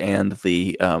controller and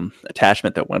the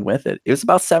attachment that went with it, it was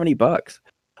about $70.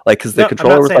 Like, because the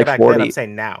controller was like 40. Then, I'm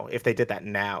saying now, if they did that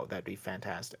now, that'd be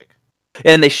fantastic.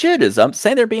 And they should. I'm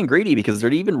saying they're being greedy because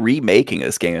they're even remaking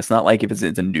this game. It's not like if it's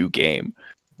a new game.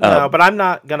 No, but I'm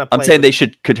not gonna. I'm saying they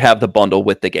could have the bundle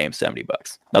with the game, $70.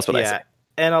 That's what I say.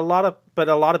 and a lot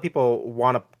of people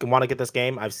want to get this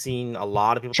game. I've seen a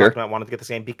lot of people Sure. talking about wanting to get this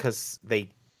game because they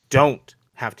don't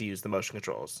have to use the motion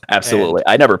controls. Absolutely.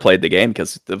 And, I never played the game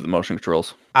because of the motion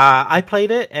controls. I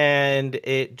played it and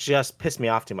it just pissed me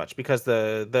off too much because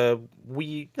the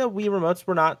Wii remotes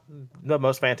were not the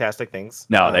most fantastic things.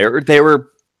 No, they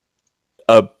were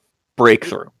a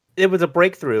breakthrough. It was a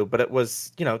breakthrough, but it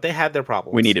was, they had their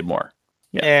problems. We needed more.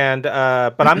 Yeah. And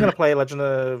but I'm gonna play Legend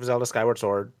of Zelda Skyward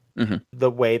Sword Mm-hmm. the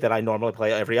way that I normally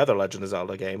play every other Legend of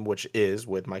Zelda game, which is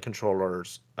with my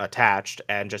controllers attached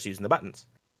and just using the buttons.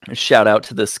 Shout out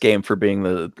to this game for being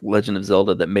the Legend of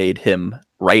Zelda that made him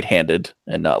right-handed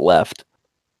and not left.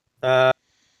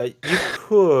 You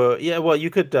could, you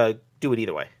could do it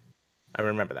either way. I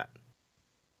remember that.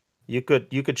 You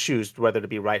could choose whether to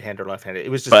be right-handed or left-handed. It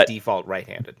was just default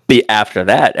right-handed. After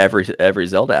that, every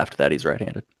Zelda after that, he's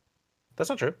right-handed. That's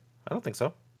not true. I don't think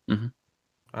so. Mm-hmm.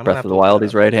 Breath of the Wild,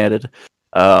 he's right-handed.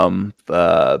 Not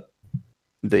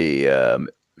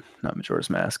Majora's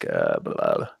Mask. Blah,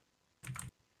 blah.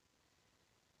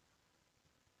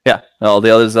 Yeah, all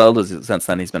the other Zeldas since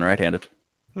then he's been right-handed.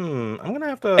 I'm gonna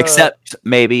have to. Except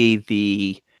maybe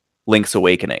the Link's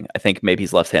Awakening. I think maybe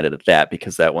he's left-handed at that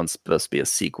because that one's supposed to be a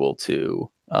sequel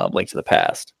to Link to the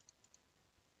Past.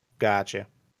 Gotcha.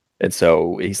 And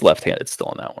so he's left-handed still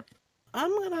on that one.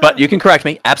 But you can correct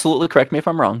me. Absolutely correct me if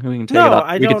I'm wrong. We can take it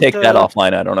off. We can take that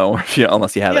offline. I don't know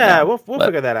unless you have it. Yeah, we'll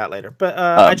figure that out later. But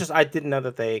I didn't know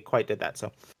that they quite did that.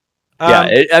 So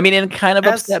it kind of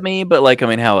upset me. But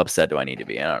how upset do I need to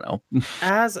be? I don't know.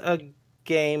 As a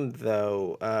game,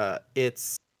 though,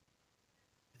 it's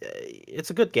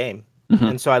a good game,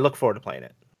 and so I look forward to playing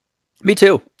it. Me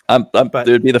too. But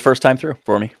it would be the first time through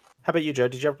for me. How about you, Joe?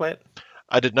 Did you ever play it?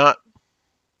 I did not.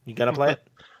 You gonna play it?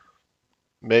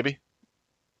 Maybe.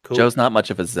 Cool. Joe's not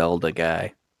much of a Zelda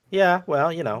guy. Yeah, well,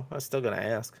 I'm still gonna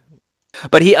ask.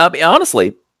 But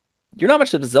honestly, you're not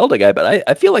much of a Zelda guy. But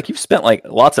I feel like you've spent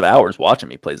lots of hours watching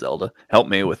me play Zelda. Help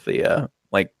me with the All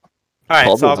right,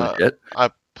 puzzles and shit. I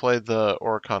played the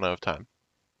Ocarina of Time.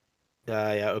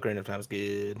 Yeah, Ocarina of Time is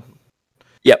good.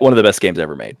 Yeah, one of the best games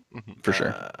ever made, for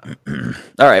sure. All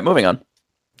right, moving on.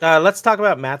 Let's talk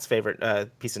about Matt's favorite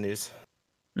piece of news.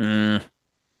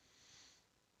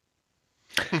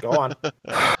 Go on.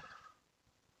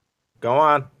 Go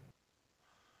on.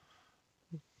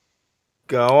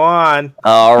 Go on.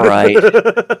 All right.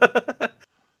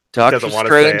 Doctor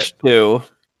Strange 2.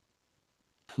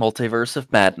 Multiverse of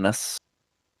Madness.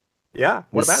 Yeah,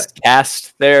 what about it?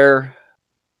 Cast their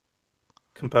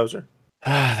composer.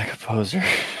 The composer.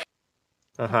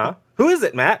 Who is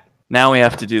it, Matt? Now we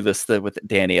have to do this with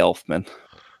Danny Elfman.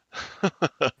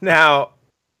 Now,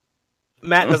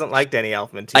 Matt doesn't like Danny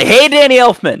Elfman too. I hate Danny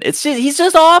Elfman. He's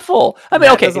just awful. I mean,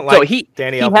 Matt okay, so he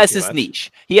has his niche.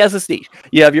 He has this niche.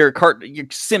 You have your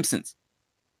Simpsons.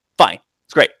 Fine,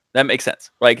 it's great. That makes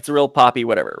sense. It's a real poppy,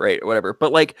 whatever, right? Whatever.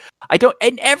 But I don't.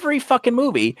 In every fucking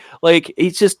movie,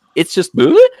 it's just, and it's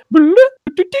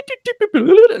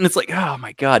oh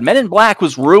my god, Men in Black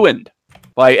was ruined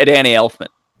by Danny Elfman.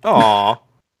 Aw,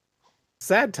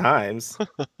 sad times.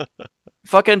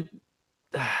 Fucking.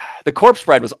 The Corpse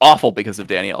Bride was awful because of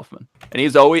Danny Elfman, and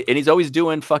he's always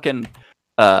doing fucking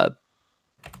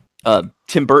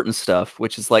Tim Burton stuff,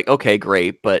 which is okay,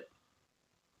 great, but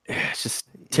it's just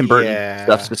Tim Burton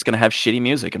stuff's just gonna have shitty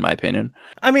music, in my opinion.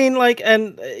 I mean,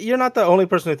 and you're not the only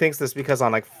person who thinks this, because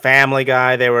on Family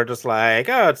Guy, they were just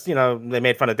it's they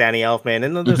made fun of Danny Elfman,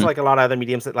 and then there's a lot of other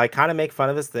mediums that kind of make fun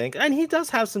of his thing, and he does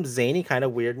have some zany kind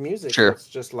of weird music. Sure, it's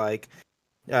just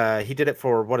he did it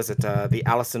for the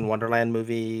Alice in Wonderland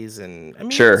movies, and I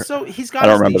mean, sure. So he's got. I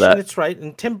don't remember that. It's right,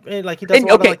 and Tim he does a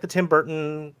lot of the Tim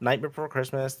Burton Nightmare Before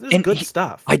Christmas. There's good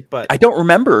stuff. I don't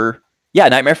remember. Yeah,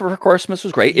 Nightmare Before Christmas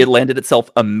was great. It landed itself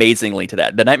amazingly to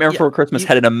that. The Nightmare Before Christmas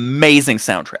had an amazing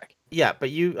soundtrack. Yeah, but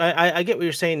I get what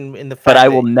you're saying in the fact. But I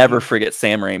will never forget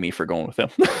Sam Raimi for going with him.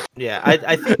 Yeah,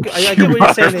 I think I get what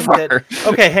you're saying. That,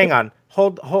 okay, hang on,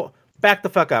 hold, back the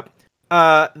fuck up.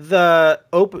 The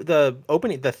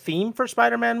opening, the theme for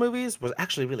Spider-Man movies was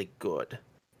actually really good.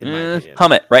 In my opinion.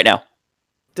 Hum it right now.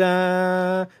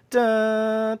 Da,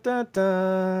 da, da,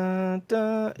 da,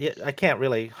 da. Yeah, I can't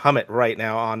really hum it right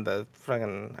now on the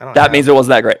fucking. That means it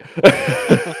wasn't that great.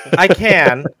 I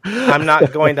can. I'm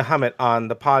not going to hum it on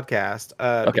the podcast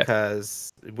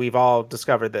because we've all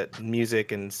discovered that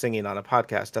music and singing on a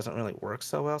podcast doesn't really work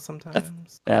so well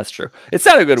sometimes. That's true. It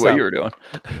sounded good what you were doing,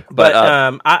 but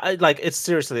I it's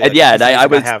seriously. I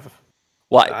was.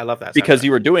 Well, I love that because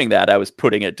you were doing that. I was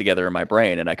putting it together in my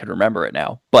brain, and I could remember it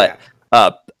now. But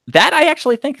that I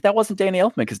actually think that wasn't Danny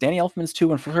Elfman, because Danny Elfman's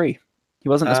 2 and 3. He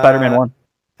wasn't in Spider-Man 1.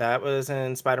 That was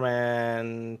in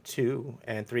Spider-Man 2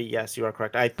 and 3. Yes, you are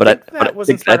correct. I But think I that was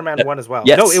in think that, Spider-Man 1 as well.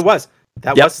 yes. No, it was.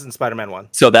 That Yep. was in Spider-Man 1.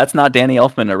 So that's not Danny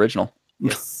Elfman original.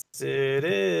 Yes, it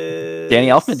is. Danny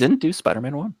Elfman didn't do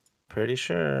Spider-Man 1. Pretty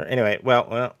sure. Anyway,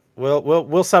 well,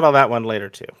 we'll settle that one later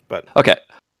too. But okay,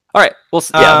 all right. We'll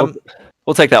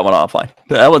take that one offline.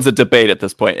 That one's a debate at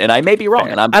this point, and I may be wrong,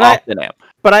 fair. and I'm And often am.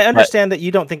 But I understand that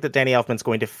you don't think that Danny Elfman's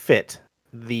going to fit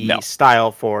the No.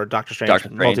 style for Doctor Strange, Doctor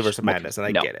Strange, Multiverse of Madness, and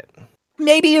I no. get it.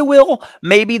 Maybe it will.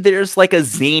 Maybe there's like a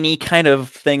zany kind of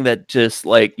thing that just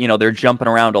like, they're jumping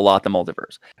around a lot, the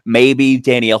multiverse. Maybe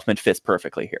Danny Elfman fits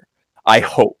perfectly here. I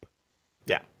hope.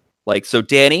 Yeah. Like, so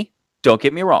Danny, don't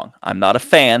get me wrong. I'm not a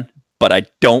fan, but I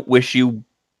don't wish you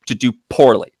to do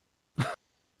poorly.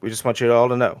 We just want you all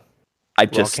to know. We're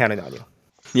all counting on you.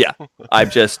 Yeah.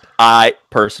 I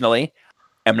personally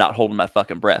am not holding my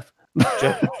fucking breath.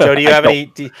 Joe, do you have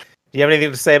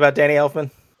anything to say about Danny Elfman?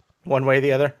 One way or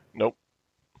the other? Nope.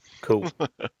 Cool.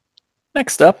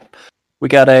 Next up, we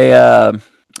got a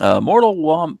Mortal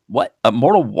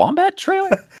Wombat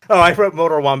trailer? Oh, I wrote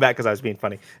Mortal Wombat because I was being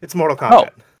funny. It's Mortal Kombat. Oh,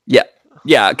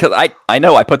 yeah, because I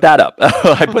know I put that up.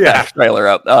 I put that trailer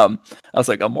up. I was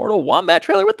like, a Mortal Wombat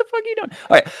trailer? What the fuck are you doing?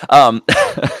 All right.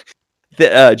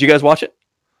 Did you guys watch it?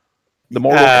 The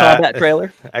Mortal Kombat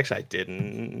trailer? Actually, I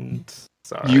didn't.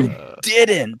 Sorry. You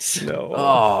didn't? No.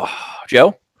 Oh,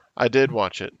 Joe? I did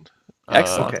watch it.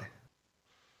 Excellent. Okay.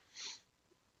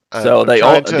 So the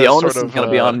onus sort is going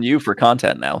to be on you for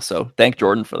content now. So thank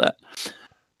Jordan for that.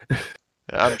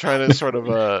 I'm trying to sort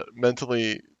of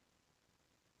mentally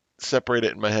separate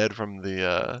it in my head from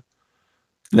the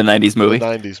 90s movie. The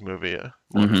 90s movie,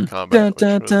 Mm-hmm.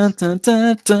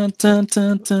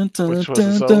 Which was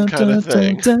its own kind of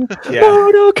thing. Yeah.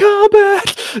 Mortal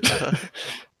Kombat.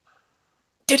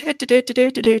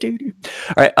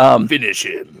 All right. Finish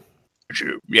him.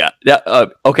 Yeah.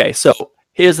 Okay. So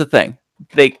here's the thing: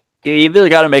 they either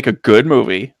got to make a good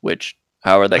movie, which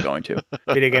how are they going to?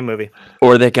 Video game movie.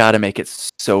 Or they got to make it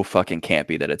so fucking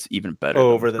campy that it's even better.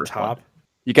 Over than the first top. one.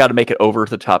 You got to make it over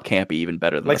the top campy even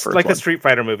better than the first like one. the Street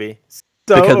Fighter movie.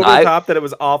 So Because over the top that it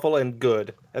was awful and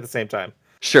good at the same time.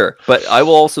 Sure, but I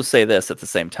will also say this at the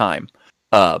same time: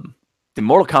 the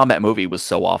Mortal Kombat movie was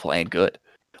so awful and good.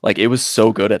 Like it was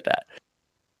so good at that.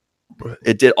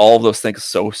 It did all of those things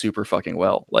so super fucking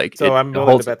well. Like so, I'm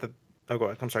willing to bet that. Oh, go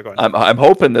ahead. I'm sorry. Go ahead. I'm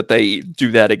hoping that they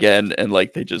do that again and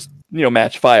like they just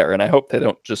match fire. And I hope they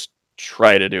don't just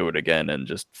try to do it again and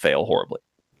just fail horribly.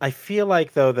 I feel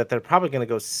like though that they're probably going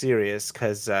to go serious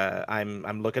because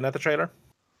I'm looking at the trailer.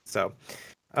 So,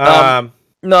 no,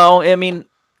 I mean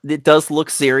it does look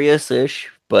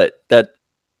serious-ish, but that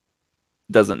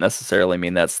doesn't necessarily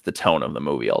mean that's the tone of the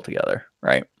movie altogether,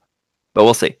 right? But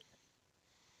we'll see. It's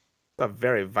a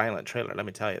very violent trailer, let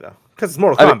me tell you though, because it's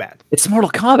Mortal Kombat. It's Mortal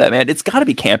Kombat, man. It's got to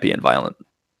be campy and violent.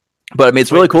 But I mean,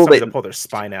 it's really cool. They pull their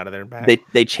spine out of their back.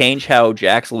 They change how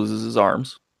Jax loses his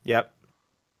arms. Yep.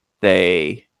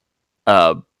 They,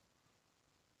 that's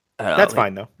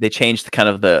fine though. They changed the kind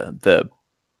of the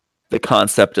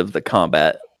concept of the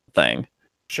combat thing.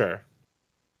 Sure.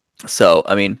 So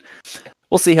I mean,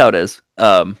 we'll see how it is.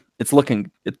 It's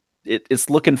looking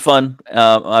fun.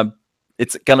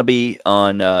 It's gonna be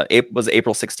on was it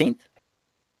April 16th?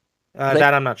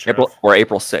 That I'm not sure. Or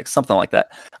April 6th, something like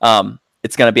that.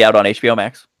 It's gonna be out on HBO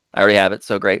Max. I already have it,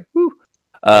 so great. Woo.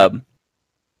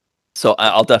 So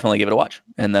I'll definitely give it a watch,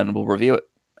 and then we'll review it.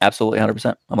 Absolutely,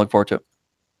 100%. I'm looking forward to it.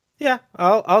 Yeah,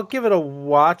 I'll give it a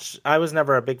watch. I was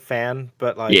never a big fan,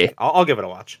 but I'll give it a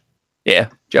watch. Yeah,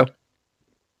 Joe.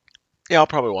 Yeah, I'll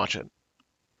probably watch it.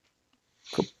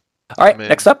 Cool. All right,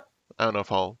 next up. I don't know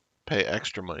if I'll pay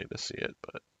extra money to see it,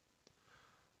 but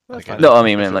no, I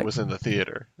mean, it was in the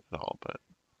theater at all, but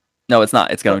no, it's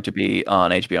not. It's going to be on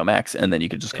HBO Max, and then you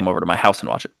could just come over to my house and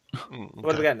watch it. Okay.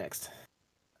 What do we got next?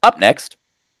 Up next.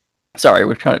 Sorry,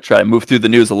 we're trying to move through the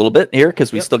news a little bit here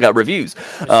because we still got reviews.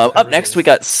 Up next, we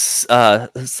got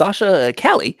Sasha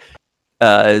Calle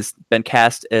has been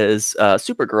cast as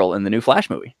Supergirl in the new Flash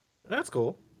movie. That's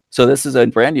cool. So this is a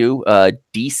brand new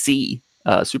DC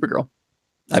Supergirl.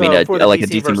 I mean, like a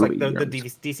DC movie. Like the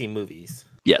DC movies.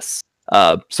 Yes.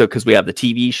 So because we have the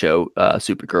TV show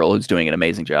Supergirl, who's doing an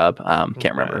amazing job.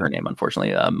 Can't remember her name,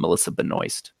 unfortunately. Melissa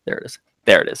Benoist. There it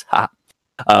is. Ha.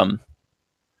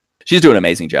 She's doing an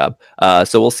amazing job.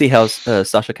 So we'll see how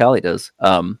Sasha Calle does.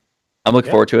 I'm looking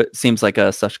forward to it. Seems like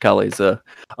Sasha Calle is a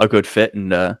good fit,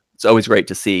 and it's always great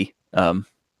to see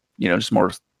just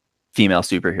more female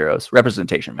superheroes.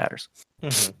 Representation matters.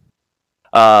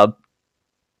 Mm-hmm.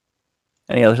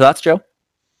 Any other thoughts, Joe?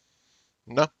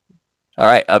 No. All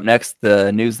right. Up next,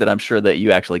 the news that I'm sure that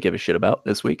you actually give a shit about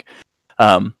this week.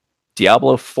 Do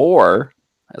Diablo 4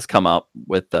 has come out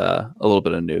with a little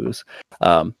bit of news.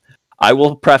 I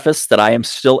will preface that I am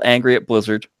still angry at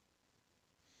Blizzard.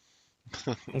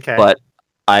 Okay. But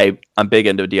I'm big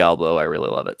into Diablo. I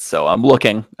really love it. So I'm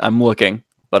looking,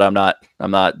 but I'm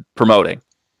not promoting.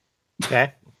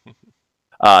 Okay.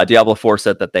 Diablo 4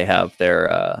 said that they have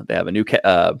a new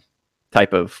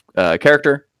type of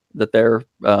character that they're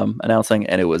announcing,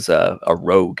 and it was a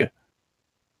rogue,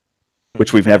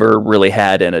 which we've never really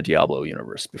had in a Diablo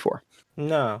universe before.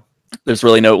 No. There's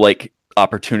really no like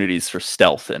opportunities for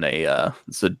stealth in a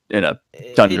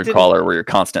dungeon crawler where you're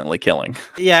constantly killing.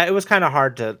 Yeah, it was kind of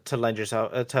hard to lend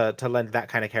yourself to lend that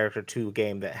kind of character to a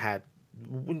game that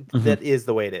is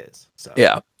the way it is. So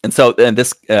yeah, and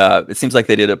this it seems like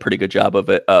they did a pretty good job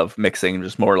of mixing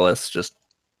just more or less just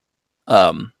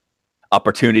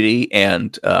opportunity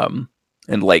and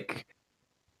like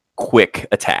quick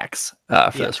attacks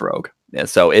for this rogue. Yeah,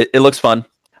 so it looks fun.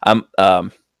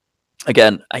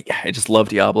 Again, I just love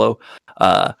Diablo.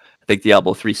 I think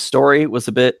Diablo 3 story was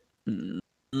a bit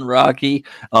rocky,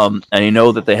 and I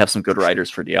know that they have some good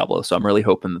writers for Diablo, so I'm really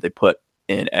hoping that they put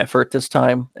in effort this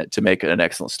time to make an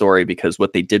excellent story, because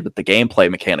what they did with the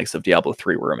gameplay mechanics of Diablo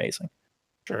 3 were amazing.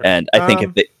 Sure. And I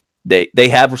think if they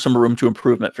have some room to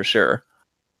improvement for sure,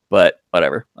 but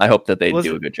whatever. I hope that they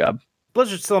do a good job.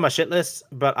 Blizzard's still on my shit list,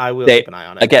 but I will keep an eye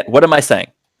on it. Again, what am I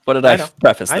saying? What did I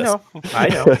preface this? I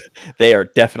know. They are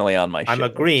definitely on my shit I'm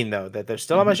agreeing, though, that they're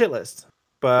still on my shit list,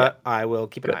 but I will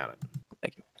keep an eye on it.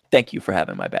 Thank you for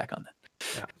having my back on that.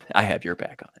 Yeah. I have your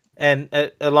back on it.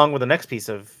 And along with the next piece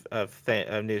of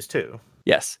news, too.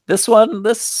 Yes.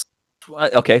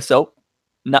 Okay, so,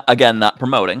 not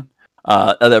promoting.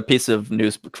 Other piece of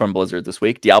news from Blizzard this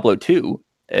week, Diablo 2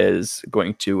 is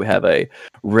going to have a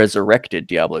resurrected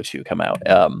Diablo 2 come out.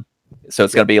 So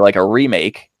it's going to be like a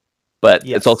remake, but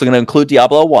it's also going to include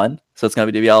Diablo 1. So it's going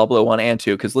to be Diablo 1 and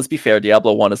 2, because let's be fair,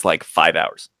 Diablo 1 is like 5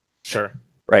 hours. Sure.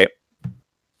 Right?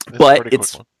 But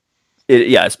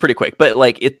it's pretty quick. But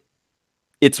like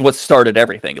it's what started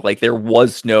everything. Like there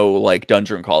was no like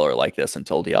dungeon crawler like this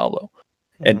until Diablo.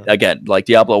 And again, like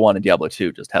Diablo 1 and Diablo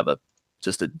 2 just have a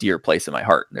dear place in my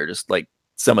heart. They're just like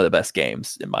some of the best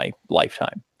games in my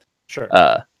lifetime. Sure.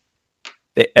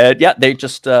 They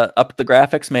just upped the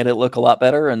graphics, made it look a lot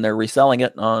better, and they're reselling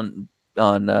it on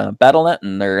Battle.net,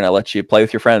 and they're gonna let you play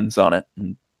with your friends on it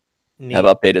and have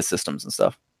updated systems and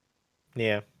stuff.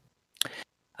 Yeah,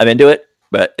 I'm into it,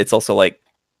 but it's also like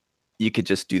you could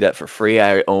just do that for free.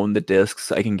 I own the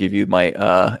discs. I can give you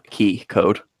my key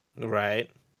code. Right.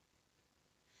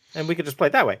 And we could just play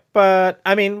it that way. But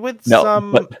I mean, but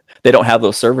they don't have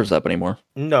those servers up anymore.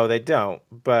 No, they don't.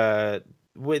 But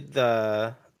with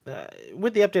the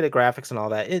updated graphics and all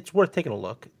that, it's worth taking a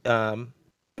look.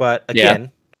 But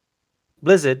again,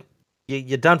 Blizzard,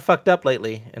 you done fucked up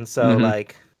lately, and so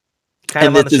like kind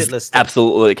of on the shit list.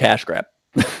 Absolutely a cash grab.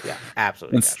 Yeah,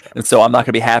 absolutely. And so I'm not going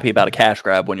to be happy about a cash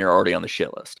grab when you're already on the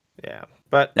shit list. Yeah,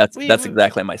 but that's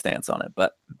exactly my stance on it.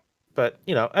 But,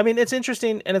 I mean, it's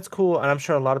interesting and it's cool, and I'm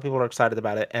sure a lot of people are excited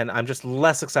about it, and I'm just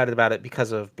less excited about it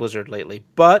because of Blizzard lately.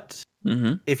 But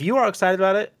if you are excited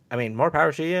about it, I mean, more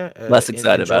power to you. Less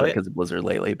excited about it because of Blizzard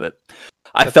lately, but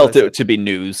I felt it to be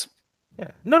news.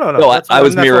 Yeah. No. I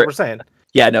was mirroring. What we're saying.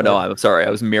 Yeah, no, I'm sorry. I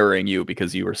was mirroring you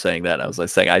because you were saying that. And I was like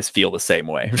saying I feel the same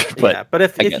way. But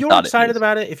if you're excited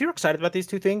about it, if you're excited about these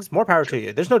two things, more power to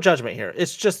you. There's no judgment here.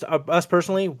 It's just us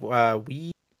personally. We're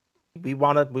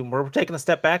taking a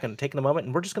step back and taking a moment,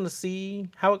 and we're just going to see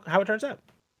how it turns out.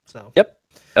 So. Yep.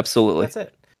 Absolutely. That's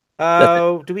it.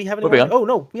 Do we have any more? Oh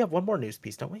no, we have one more news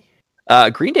piece, don't we?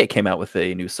 Green Day came out with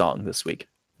a new song this week.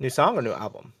 New song or new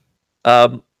album?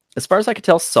 As far as I could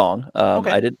tell, song.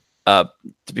 Okay. I did.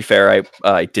 To be fair,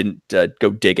 I didn't go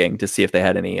digging to see if they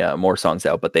had any more songs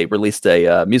out, but they released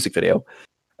a music video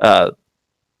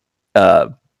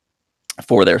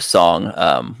for their song.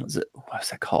 What was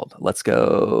that called? Let's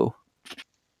Go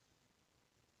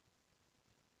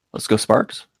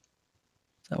Sparks.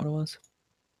 Is that what it was?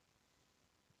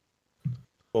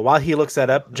 Well, while he looks that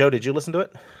up, Joe, did you listen to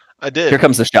it? I did. Here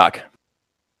comes the shock.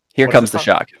 Here comes the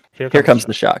shock. Here comes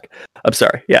the shock. I'm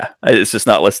sorry. Yeah, it's just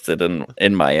not listed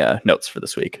in my notes for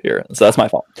this week here, so that's my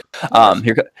fault.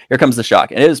 Here comes the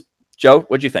shock. And it is Joe.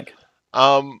 What'd you think?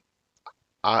 I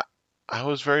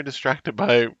was very distracted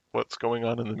by what's going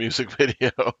on in the music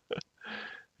video.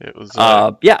 It was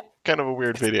kind of a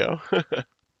weird video.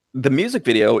 The music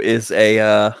video is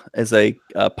a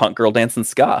punk girl dancing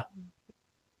ska.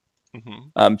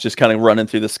 Just kind of running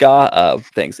through the ska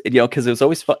things, because it was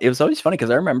always fun. It was always funny because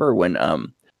I remember when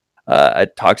I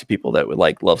talked to people that would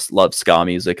like love ska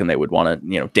music and they would want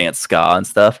to dance ska and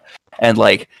stuff. And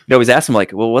like, you always ask them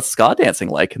like, well, what's ska dancing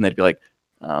like? And they'd be like,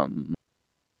 I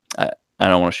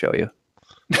don't want to show you.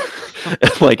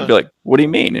 Like, you'd be like, what do you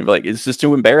mean? And be like, it's just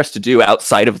too embarrassed to do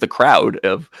outside of the crowd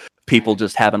of people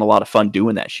just having a lot of fun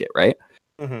doing that shit, right?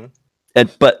 Mm-hmm.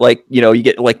 But like, you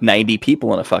get like 90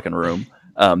 people in a fucking room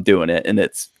doing it, and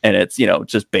it's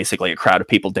just basically a crowd of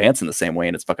people dancing the same way,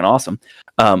 and it's fucking awesome.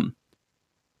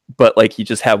 But like, you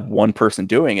just have one person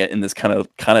doing it in this kind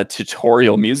of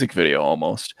tutorial music video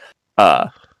almost.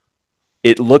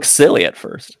 It looks silly at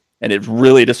first, and it's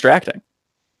really distracting.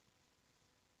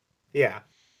 Yeah.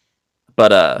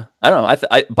 But I don't know.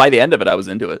 I by the end of it, I was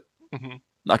into it. Mm-hmm.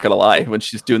 Not gonna lie, when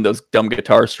she's doing those dumb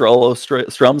guitar strums,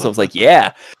 I was like,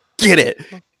 "Yeah, get it,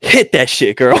 hit that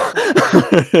shit, girl."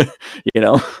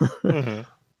 Mm-hmm.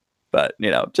 But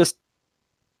just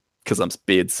because I'm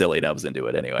being silly, and I was into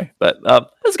it anyway. But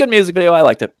it's a good music video. I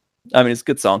liked it. I mean, it's a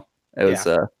good song. It was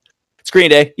it's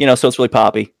Green Day, so it's really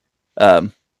poppy.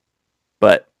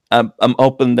 But I'm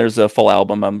hoping there's a full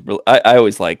album. I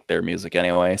always like their music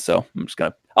anyway, so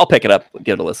I'll pick it up,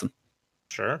 give it a listen.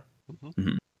 Sure.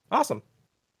 Mm-hmm. Awesome.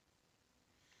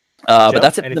 But Joe,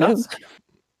 that's it. any thoughts?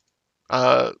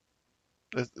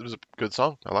 It was a good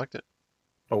song. I liked it.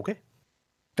 Okay.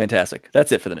 Fantastic.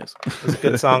 That's it for the news. It was a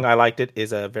good song. I liked it.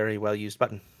 Is a very well used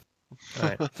button.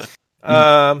 All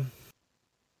right.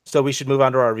 So we should move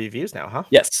on to our reviews now, huh?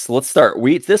 Yes. Let's start.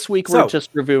 This week we're just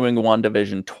reviewing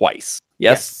WandaVision twice.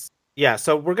 Yes. Yeah.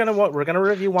 So we're gonna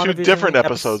review WandaVision. Two different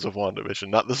episodes of WandaVision,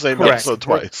 not the same Correct. episode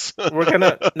twice. We're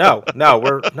gonna Joe,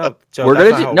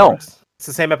 we're gonna no. It's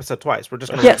the same episode twice. We're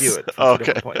just gonna review it.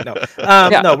 Okay. No.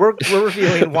 No, we're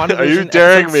reviewing WandaVision. Are you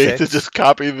daring me 6. to just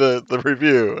copy the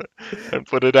review and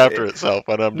put it after itself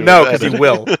when I'm doing No, because you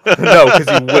will. No,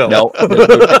 because you will. No.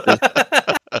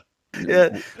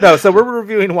 Yeah. No, so we're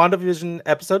reviewing WandaVision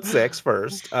episode 6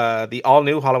 first, the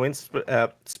all-new Halloween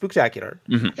Spooktacular,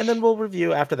 and then we'll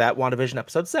review after that WandaVision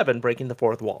episode 7, Breaking the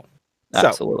Fourth Wall.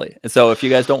 Absolutely. So if you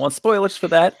guys don't want spoilers for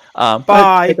that,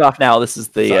 bye. Take off now. This is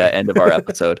the end of our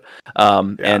episode.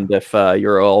 And if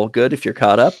you're all good, if you're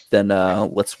caught up, then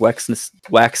let's wax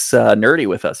nerdy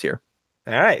with us here.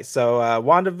 All right. So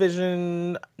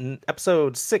WandaVision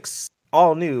episode 6,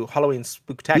 all new Halloween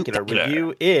Spooktacular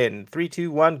review in 3,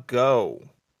 2, 1, go.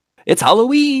 It's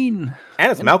Halloween,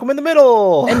 and it's Malcolm in the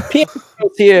Middle, and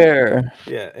Pietro's here.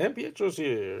 Yeah, and Pietro's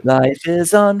here. Life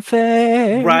is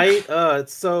unfair, right?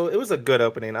 So it was a good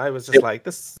opening. I was just like,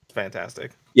 this is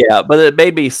fantastic. Yeah, but it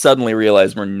made me suddenly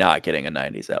realize we're not getting a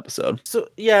 '90s episode. So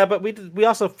yeah, but we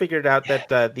also figured out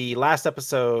that the last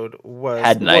episode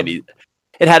had '90s.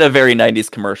 It had a very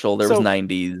 90s commercial. There was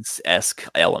 90s-esque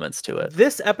elements to it.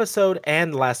 This episode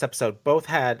and last episode both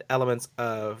had elements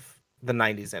of the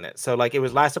 90s in it. So like, it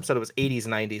was last episode, it was 80s,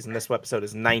 90s, and this episode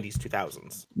is 90s,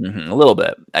 2000s. A little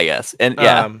bit, I guess. And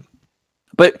yeah.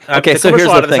 But okay, so here's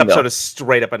the thing, this episode is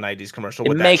straight up a 90s commercial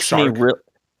with that shark.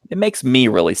 It makes me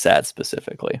really sad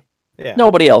specifically. Yeah.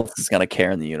 Nobody else is going to care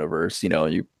in the universe,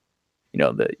 the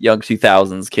young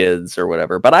 2000s kids or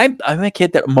whatever. But I'm a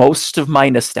kid that most of my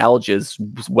nostalgia is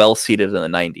well seated in the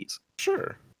 90s.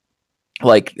 Sure.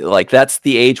 Like that's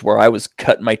the age where I was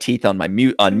cutting my teeth on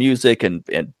on music and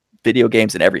video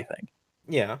games and everything.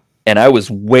 Yeah. And I was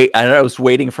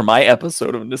waiting for my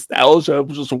episode of nostalgia. I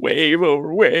was just wave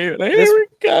over wave, and I never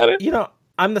got it.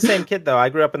 I'm the same kid though. I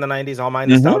grew up in the 90s. All my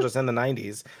nostalgia's in the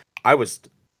 90s. I was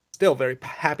still very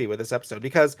happy with this episode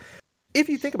because if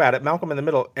you think about it, Malcolm in the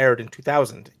Middle aired in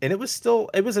 2000, and it was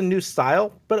a new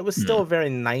style, but it was still a very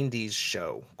 90s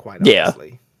show, quite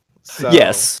honestly. So,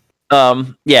 yes.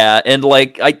 Yeah, and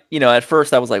like at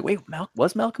first I was like, wait,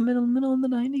 was Malcolm in the Middle in the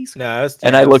 90s? No,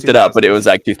 and I looked it up, but it was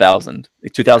like 2000 to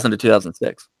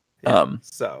 2006. Yeah,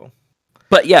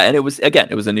 but yeah, and it was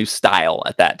a new style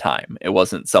at that time. It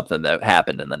wasn't something that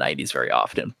happened in the 90s very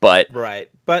often, but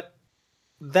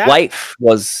that life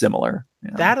was similar.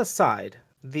 That aside,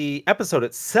 the episode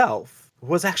itself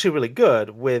was actually really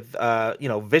good with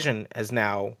Vision is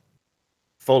now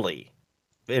fully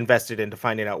invested into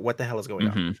finding out what the hell is going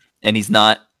on. And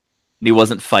he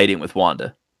wasn't fighting with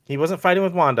Wanda. He wasn't fighting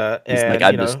with Wanda. He's like,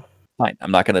 fine.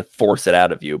 I'm not going to force it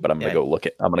out of you, but I'm going to go look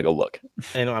it. I'm going to go look.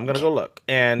 And I'm going to go look.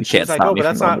 And she's like, oh, but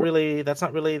that's not really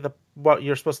what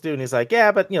you're supposed to do. And he's like,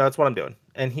 yeah, but that's what I'm doing.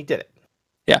 And he did it.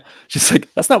 Yeah. She's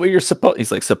like, that's not what you're supposed.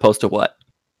 He's like, supposed to what?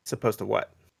 Supposed to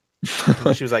what?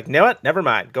 She was like, you know what? Never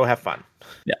mind. Go have fun.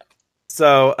 Yeah.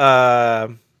 So,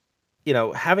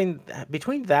 having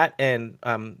between that and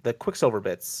the Quicksilver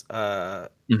bits,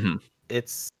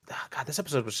 it's God. This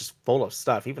episode was just full of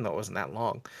stuff, even though it wasn't that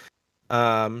long.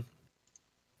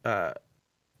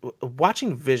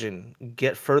 Watching Vision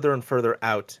get further and further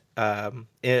out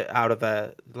out of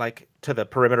the to the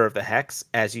perimeter of the hex,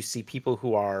 as you see people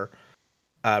who are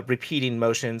repeating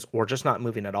motions or just not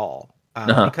moving at all,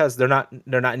 because they're not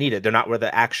needed. They're not where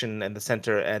the action and the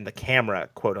center and the camera,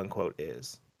 quote unquote,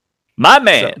 is. My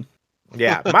man. So,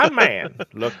 yeah, my man,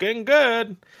 looking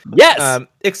good. Yes.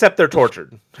 Except they're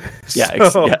tortured. Yeah.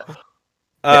 So,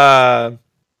 yeah.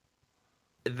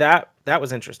 That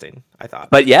was interesting, I thought.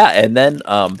 But yeah, and then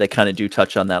they kind of do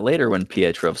touch on that later when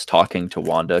Pietro's talking to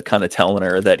Wanda, kind of telling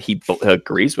her that he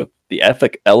agrees with the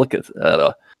ethics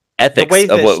of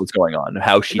what was going on,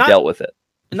 how she dealt with it.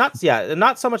 Not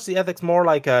so much the ethics, more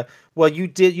like you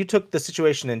took the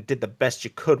situation and did the best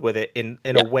you could with it in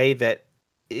a way that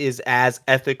is as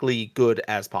ethically good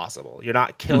as possible. You're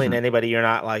not killing anybody, you're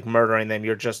not like murdering them,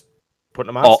 you're just putting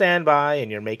them on standby,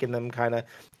 and you're making them kind of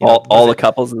all the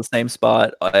couples in the same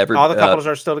spot. All the couples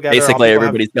are still together. Basically,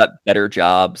 everybody's got better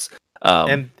jobs,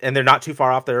 and they're not too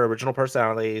far off their original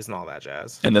personalities and all that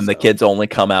jazz. And then the kids only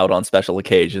come out on special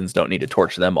occasions. Don't need to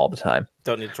torture them all the time.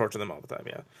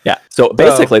 Yeah. So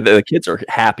basically, the kids are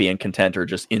happy and content, or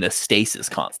just in a stasis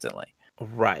constantly.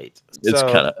 Right. It's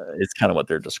kind of what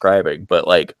they're describing, but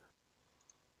like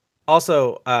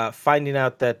also finding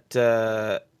out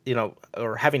that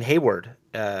or having Hayward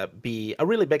be a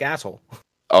really big asshole.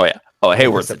 Oh yeah. Oh,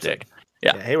 Hayward's a dick.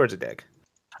 Yeah, Hayward's a dick.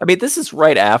 I mean, this is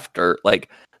right after, like,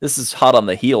 this is hot on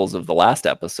the heels of the last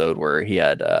episode where he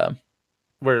had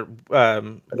where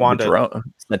Wanda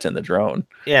sent in the drone.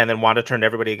 Yeah, and then Wanda turned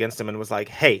everybody against him and was like,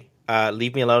 "Hey,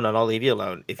 leave me alone, and I'll leave you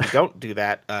alone. If you don't do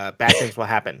that, bad things will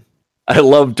happen." I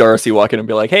love Darcy walking and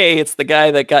be like, "Hey, it's the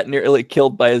guy that got nearly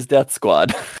killed by his death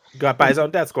squad." Got by his own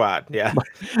death squad. Yeah.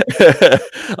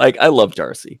 Like, I love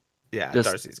Darcy. Yeah,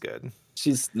 Darcy's good.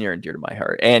 She's near and dear to my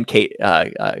heart. And Kat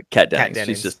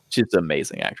Dennings. She's an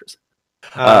amazing actress.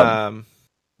 But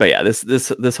yeah,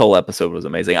 this whole episode was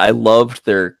amazing. I loved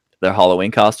their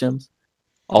Halloween costumes.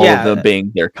 All of them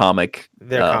being their comic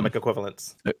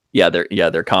equivalents.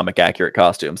 Their comic accurate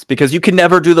costumes, because you can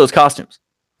never do those costumes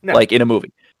like in a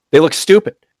movie. They look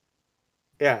stupid.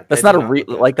 Yeah, that's not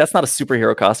that's not a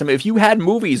superhero costume. If you had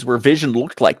movies where Vision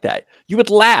looked like that, you would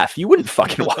laugh. You wouldn't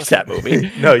fucking watch that movie.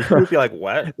 No, you would be like,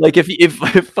 "What?" Like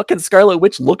if fucking Scarlet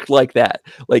Witch looked like that,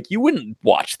 like you wouldn't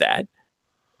watch that.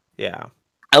 Yeah,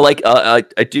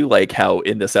 I do like how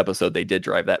in this episode they did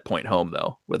drive that point home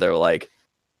though, where they're like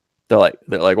Wanda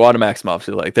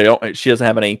Maximoff. She doesn't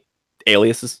have any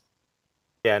aliases.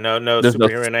 Yeah, no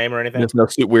superhero name or anything. There's no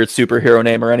weird superhero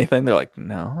name or anything. They're like,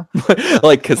 no,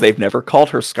 like, because they've never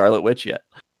called her Scarlet Witch yet.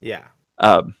 Yeah.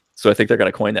 So I think they're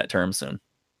gonna coin that term soon.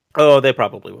 Oh, they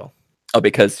probably will. Oh,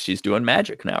 because she's doing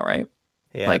magic now, right?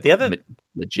 Yeah. Like the other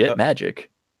legit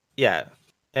magic. Yeah.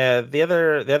 The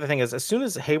other thing is, as soon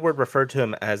as Hayward referred to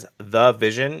him as the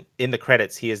Vision in the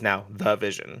credits, he is now the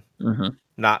Vision,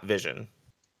 not Vision.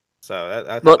 So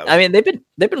I mean, they've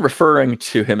been referring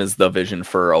to him as the Vision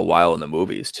for a while in the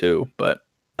movies too, but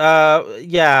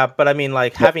but I mean,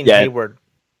 like having Hayward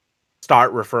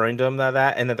start referring to him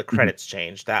that, and then the credits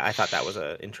changed. That I thought that was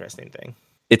an interesting thing.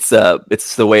 It's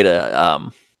the way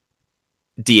to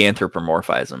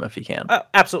de-anthropomorphize him if you can.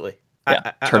 Absolutely.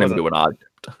 Yeah, turn him into an object.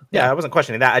 Yeah, I wasn't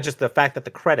questioning that. I just the fact that the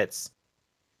credits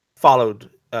followed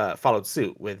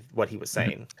suit with what he was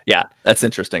saying. Yeah, that's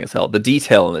interesting as hell. The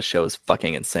detail in the show is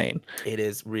fucking insane. It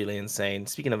is really insane.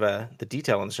 Speaking of the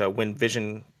detail in the show, when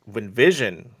Vision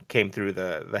came through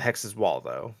the Hex's wall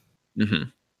though,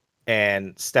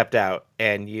 and stepped out,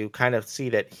 and you kind of see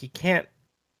that he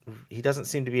doesn't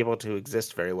seem to be able to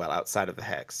exist very well outside of the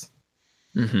Hex.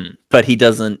 But he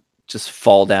doesn't just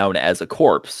fall down as a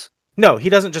corpse. No, he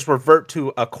doesn't just revert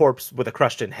to a corpse with a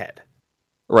crushed in head.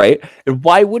 Right? And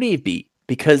why would he be?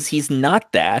 Because he's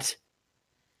not that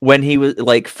when he was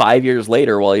like 5 years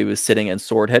later while he was sitting in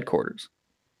Sword headquarters.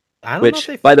 By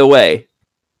the way,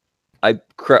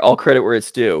 I'll credit where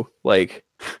it's due. Like,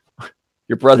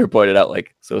 your brother pointed out,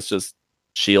 like, so it's just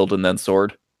shield and then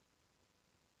sword?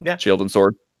 Yeah. Shield and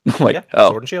sword? Sword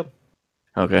and shield.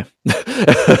 Okay.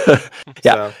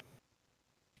 Yeah.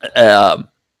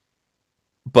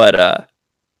 But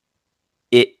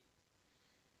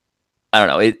I don't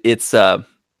know.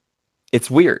 It's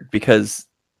weird because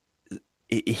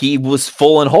he was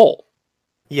full and whole.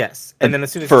 Yes, and then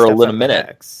as soon as for a little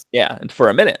minute, and for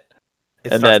a minute,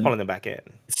 it starts pulling him back in.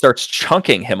 It starts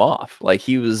chunking him off, like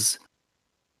he was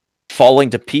falling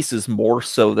to pieces more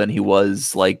so than he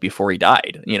was like before he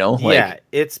died. You know? Like,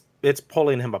 it's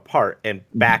pulling him apart and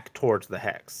back towards the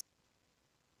Hex.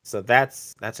 So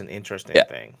that's an interesting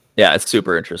thing. Yeah, it's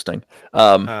super interesting.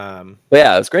 But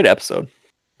yeah, it was a great episode.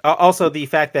 Also, the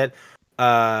fact that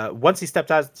once he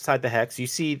stepped outside the Hex, you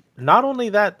see not only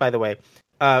that, by the way,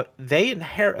 they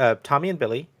inherit. Tommy and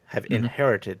Billy have Mhm.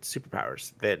 inherited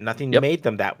superpowers. That nothing Yep. made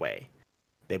them that way.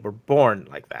 They were born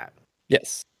like that,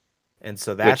 Yes. and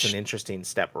so that's Which- an interesting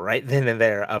step right then and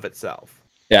there of itself.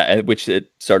 Yeah, and which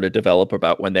it started to develop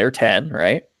about when they're 10,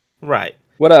 right? Right.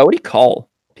 What do you call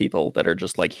people that are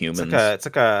just like humans? It's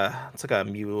like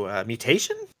a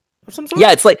mutation of some sort.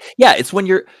 Yeah, it's when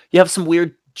you have some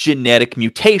weird genetic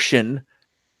mutation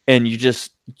and you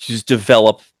just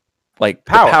develop like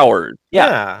Power. the power.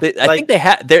 Yeah, I think they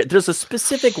had there's a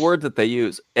specific word that they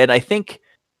use, and I think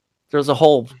there's a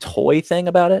whole toy thing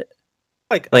about it.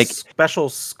 like a special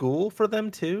school for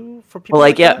them too, for people. Well,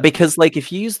 like that? because like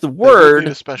if you use the They would word,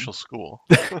 need a special school.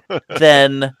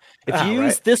 then if you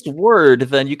use right. this word,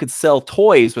 then you could sell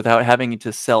toys without having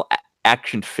to sell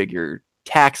action figure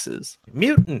taxes.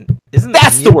 Mutant, isn't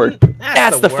That's it the word. mutant?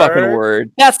 That's the fucking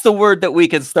word. That's the word that we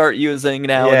can start using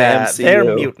now in the MCU.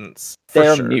 They're mutants.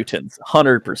 They're sure. mutants,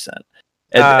 100%.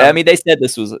 I mean, they said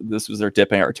this was their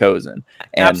dipping our toes in.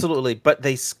 And absolutely, but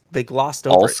they glossed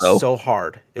over it so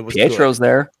hard. It was Pietro's good.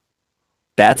 there.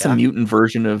 That's a mutant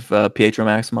version of Pietro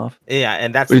Maximoff. Yeah,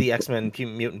 and that's the X-Men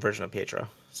mutant version of Pietro.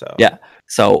 So yeah,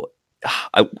 so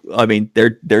I mean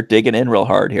they're digging in real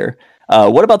hard here.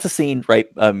 What about the scene right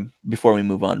before we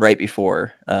move on? Right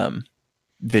before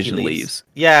Vision leaves.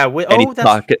 Yeah.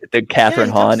 That's Catherine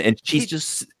Hahn, and she's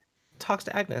just talks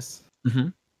to Agnes. Mm-hmm.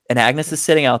 And Agnes is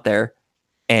sitting out there,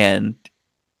 and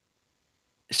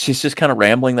she's just kind of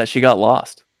rambling that she got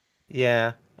lost.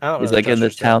 Yeah, I don't. He's really like in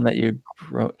the town that you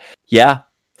wrote. Yeah.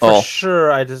 For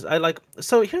sure, I like.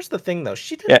 So here's the thing, though.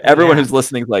 She didn't. Yeah, everyone who's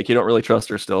listening is like, you don't really trust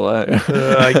her still. I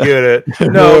get it.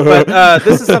 No, but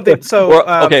this is something. So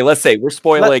okay, let's say we're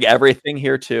spoiling everything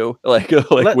here too.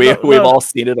 We've all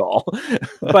seen it all.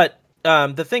 But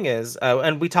the thing is,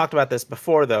 and we talked about this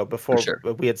before, though. Before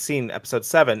we had seen episode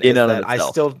 7, is that I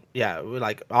still,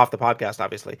 like off the podcast,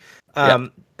 obviously,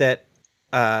 that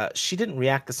she didn't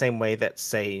react the same way that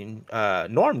say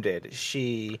Norm did.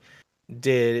 She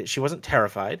wasn't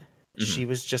terrified. Mm-hmm. She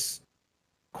was just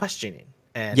questioning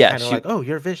and kind of like, oh,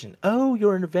 you're Vision. Oh,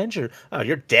 you're an Avenger. Oh,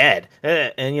 you're dead.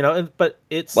 And but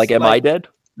it's like, am I dead?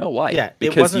 No, why? Yeah,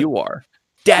 because you are.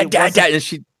 Dad. And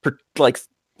she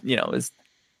is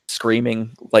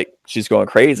screaming like she's going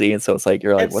crazy, and so it's like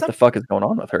you're like, what the fuck is going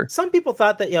on with her? Some people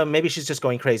thought that maybe she's just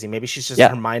going crazy. Maybe she's just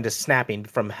her mind is snapping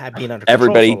from being under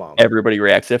control so long. Everybody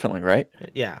reacts differently, right?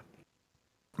 Yeah,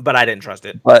 but I didn't trust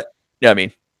it. But yeah, I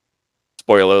mean,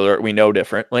 spoiler alert, we know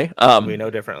differently. We know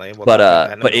differently. But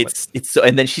it's so,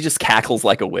 and then she just cackles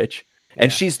like a witch,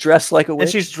 and she's dressed like a witch.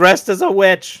 And she's dressed as a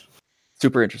witch.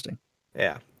 Super interesting.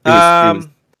 Yeah. It was...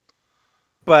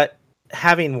 But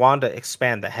having Wanda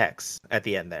expand the hex at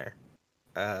the end there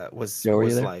was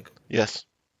like, yes,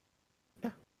 yeah,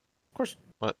 of course.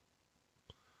 What?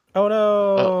 Oh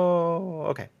no.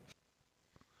 Okay.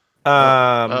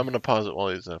 I'm gonna pause it while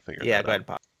he's figuring. Yeah, go ahead and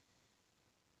pause.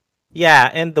 Yeah,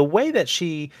 and the way that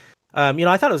she, I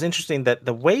thought it was interesting that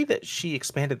the way that she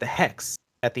expanded the hex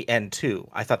at the end too.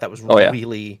 I thought that was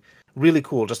really, really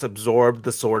cool. Just absorbed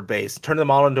the sword base, turned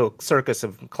them all into a circus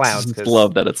of clowns.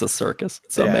 Love that it's a circus.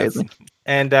 It's amazing.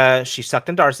 And she sucked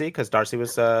in Darcy because Darcy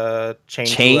was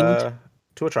chained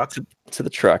to a truck. To the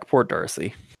truck. Poor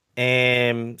Darcy.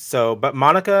 And so, but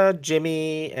Monica,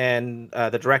 Jimmy, and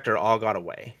the director all got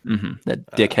away. Mm-hmm.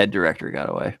 That dickhead director got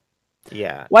away.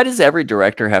 Yeah. Why does every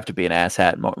director have to be an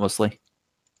asshat mostly?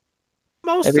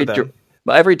 Most of them.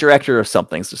 Every director of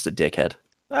something's just a dickhead.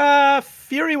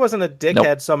 Fury wasn't a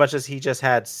dickhead so much as he just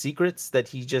had secrets that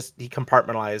he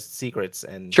compartmentalized secrets,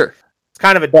 and sure,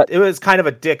 it was kind of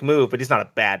a dick move, but he's not a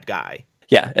bad guy.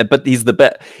 Yeah, but he's the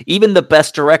best. Even the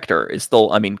best director is still,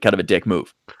 kind of a dick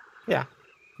move. Yeah,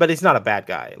 but he's not a bad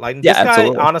guy. Like this guy,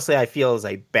 honestly, I feel is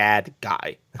a bad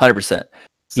guy. 100%.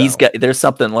 There's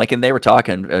something like, and they were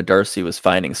talking. Darcy was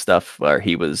finding stuff where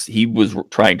he was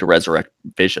trying to resurrect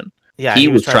Vision. Yeah, he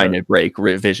was trying to break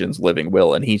Vision's living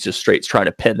will, and he's just straight trying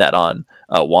to pin that on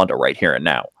Wanda right here and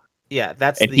now. Yeah,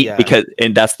 that's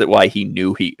that's why he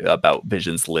knew about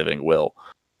Vision's living will.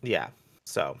 Yeah.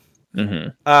 So.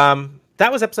 Mm-hmm.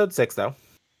 That was episode 6, though.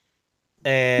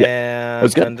 And,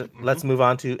 and let's move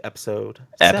on to episode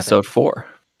 7. Episode 4.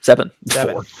 7.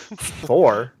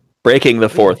 4. Breaking the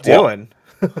fourth wall. I'm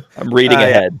reading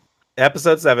ahead. Yeah.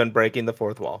 Episode 7, breaking the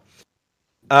fourth wall.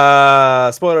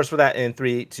 Spoilers for that in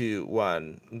 3, 2,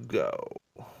 1, go.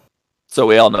 So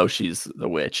we all know she's the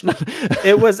witch.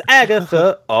 It was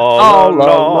Agatha all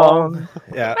along.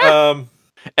 Yeah.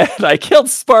 And I killed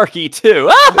Sparky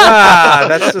too.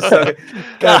 That's just so good.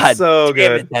 That's so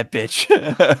good. That bitch.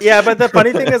 Yeah, but the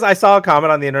funny thing is, I saw a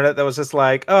comment on the internet that was just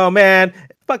like, "Oh man,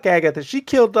 fuck Agatha. She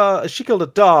killed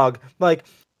a dog." Like,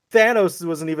 Thanos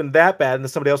wasn't even that bad. And then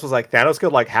somebody else was like, Thanos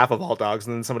killed like half of all dogs.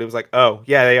 And then somebody was like, oh,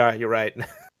 yeah, they are. You're right.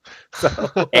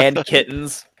 So And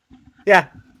kittens. yeah,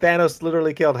 Thanos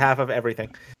literally killed half of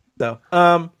everything. So,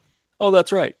 Oh,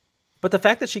 that's right. but the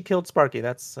fact that she killed Sparky,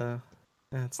 that's What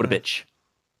a bitch.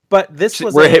 But this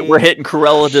was we're hitting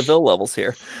Cruella DeVille levels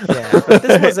here. Yeah, but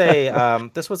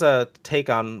this was a take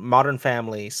on Modern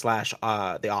Family /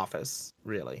 The Office,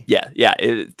 really. Yeah,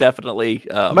 it definitely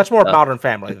Much more Modern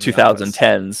Family than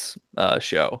 2010s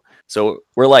show. So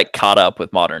we're like caught up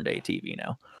with modern day TV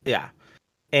now. Yeah,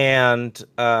 and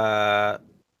the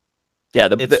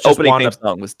opening theme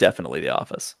song was definitely The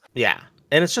Office. Yeah,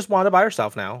 and it's just Wanda by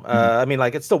herself now. I mean,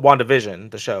 like, it's still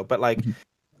WandaVision, the show, but like.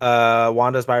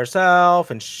 Wanda's by herself,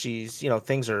 and she's,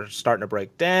 things are starting to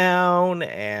break down,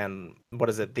 and what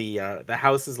is it? The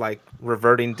house is like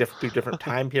reverting through different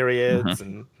time periods,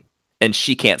 and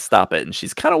she can't stop it, and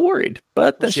she's kind of worried.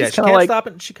 But then she kind can't of stop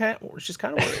it, and she's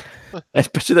kind of worried.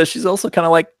 But she's also kind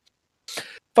of like,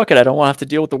 fuck it, I don't want to have to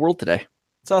deal with the world today.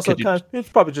 It's also it's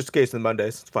probably just a case of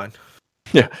Mondays. It's fine.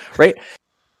 Yeah, right.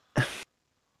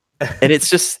 And it's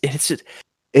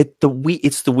the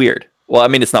weird. Well, I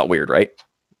mean, it's not weird, right?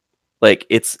 Like,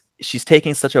 she's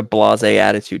taking such a blasé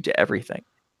attitude to everything.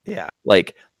 Yeah.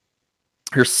 Like,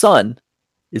 her son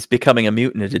is becoming a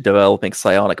mutant into developing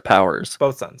psionic powers.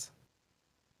 Both sons.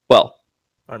 Well,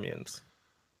 are mutants.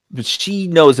 But she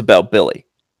knows about Billy.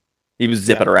 He was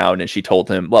zipping around, and she told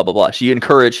him blah blah blah. She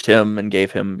encouraged him and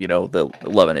gave him, the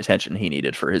love and attention he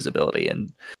needed for his ability.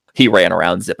 And he ran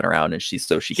around zipping around, and she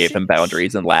gave him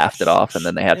boundaries and laughed it off, and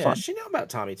then they had fun. She knew about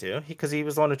Tommy too, because he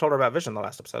was the one who told her about Vision the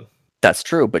last episode. That's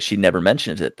true, but she never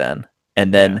mentioned it then.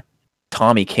 And then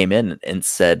Tommy came in and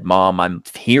said, "Mom, I'm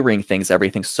hearing things.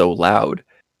 Everything's so loud."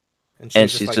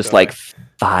 And she's just like,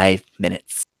 5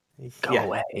 minutes. Go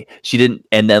away. She didn't,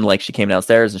 and then she came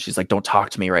downstairs and she's like, "Don't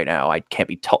talk to me right now. I can't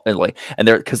be told." And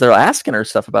they're asking her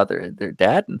stuff about their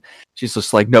dad, and she's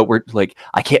just like, "No, we're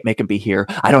I can't make him be here.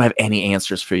 I don't have any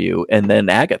answers for you." And then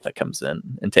Agatha comes in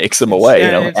and takes him away.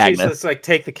 And she's just like,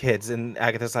 "Take the kids," and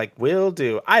Agatha's like, "Will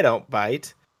do. I don't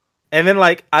bite." And then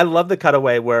I love the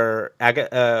cutaway where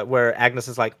Agnes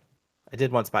is like, "I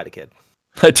did once bite a kid."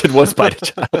 I did once bite a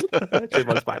child. I did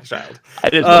once bite a child. I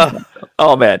did.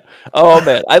 Oh man.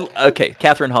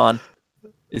 Catherine Hahn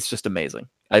is just amazing.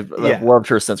 I've loved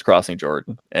her since Crossing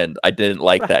Jordan, and I didn't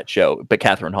like that show, but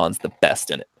Catherine Hahn's the best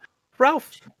in it.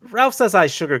 Ralph says I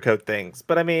sugarcoat things,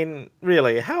 but I mean,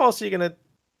 really, how else are you gonna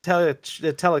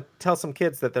tell some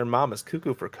kids that their mom is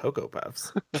cuckoo for Cocoa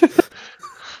Puffs? This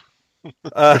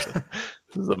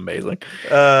is amazing.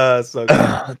 So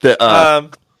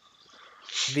good.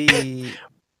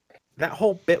 That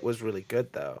whole bit was really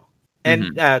good though,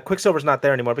 and Quicksilver's not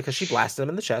there anymore because she blasted him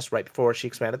in the chest right before she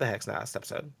expanded the hex last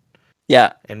episode.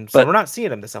 Yeah, and so we're not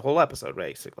seeing him this whole episode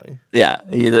basically. Yeah,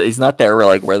 he's not there. We're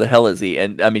like, where the hell is he?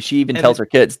 And I mean, she even tells her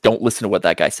kids, "Don't listen to what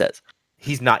that guy says.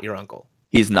 He's not your uncle.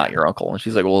 He's not your uncle." And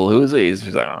she's like, "Well, who is he?"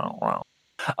 She's like, "I don't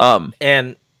know."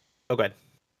 And go ahead.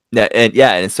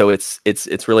 And so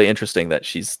it's really interesting that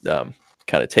she's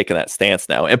kind of taking that stance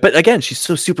now. But again, she's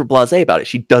so super blasé about it.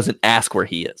 She doesn't ask where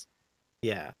he is.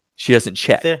 Yeah, she doesn't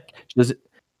check. She doesn't.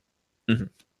 Mm-hmm.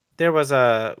 There was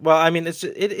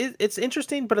it's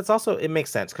interesting, but it makes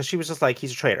sense because she was just like,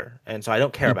 he's a traitor, and so I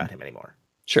don't care about him anymore.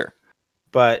 Sure,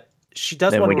 but she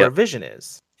does wonder where Vision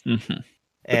is. Mm-hmm.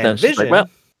 And Vision, like, well,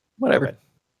 whatever.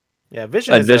 Yeah,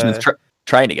 Vision's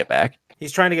trying to get back.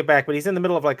 He's trying to get back, but he's in the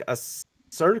middle of a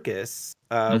circus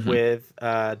with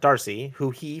Darcy, who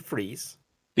he frees.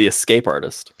 The escape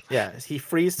artist. Yeah, he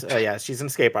frees. She's an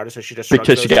escape artist, so she just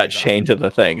because she got chained to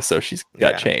the thing, so she's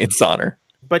got chains on her.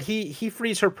 But he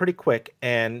frees her pretty quick,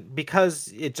 and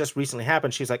because it just recently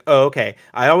happened, she's like, "Oh, okay.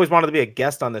 I always wanted to be a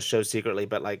guest on this show secretly,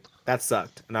 but that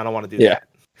sucked, and I don't want to do that."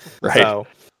 Right. So,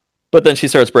 but then she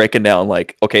starts breaking down,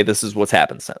 okay, this is what's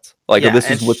happened since.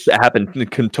 This is what's happened.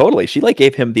 Totally, she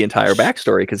gave him the entire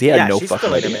backstory because he had no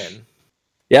fucking idea.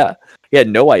 Yeah, he had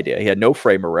no idea. He had no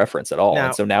frame of reference at all,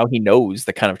 and so now he knows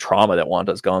the kind of trauma that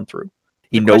Wanda's gone through.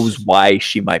 He knows why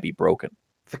she might be broken.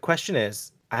 The question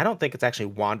is, I don't think it's actually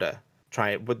Wanda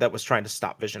that was trying to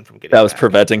stop Vision from getting. That was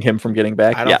preventing him from getting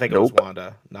back. I don't think it was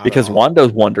Wanda, because Wanda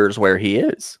wonders where he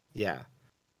is. Yeah,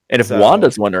 and if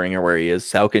Wanda's wondering where he is,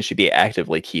 how can she be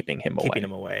actively keeping him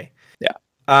away? Yeah.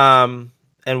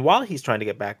 And while he's trying to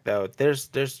get back, though, there's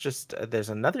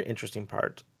another interesting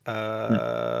part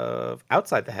of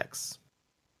outside the hex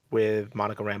with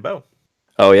Monica Rambeau.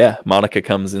 Oh yeah, Monica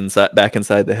comes back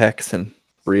inside the hex and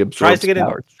reabsorbs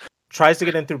powers. Tries to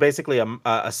get in through basically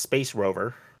a space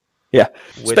rover. Yeah.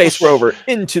 which Space rover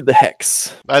into the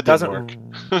hex. That didn't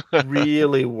doesn't work.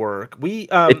 really work. We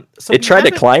so It we tried to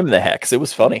haven't- climb the hex. It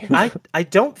was funny. I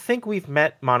don't think we've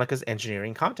met Monica's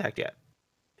engineering contact yet.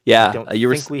 Yeah, I don't you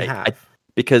were think we have.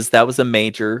 because that was a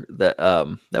major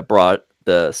that brought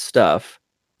the stuff.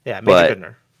 Yeah, Major but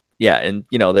Goodner. yeah, and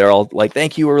they're all like,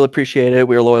 "Thank you, we really appreciate it.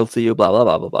 We're loyal to you." Blah blah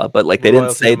blah blah blah. But like they We're didn't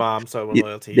loyal to say your mom, so we're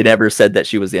loyal to you. they never said that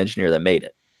she was the engineer that made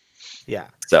it. Yeah.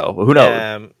 So who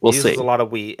knows? We'll uses see. a lot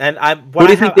of wheat. And Who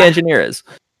do you think the engineer is?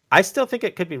 I still think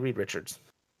it could be Reed Richards.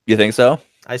 You think so?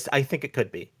 I think it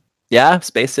could be. Yeah,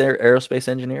 aerospace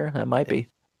engineer. That might be.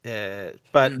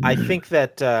 But I think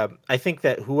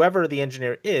that whoever the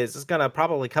engineer is gonna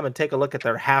probably come and take a look at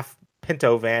their half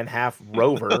Pinto van, half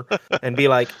Rover, and be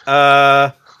like,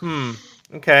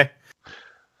 okay.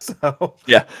 So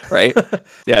yeah, right.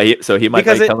 Yeah, so he might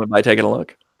be coming by taking a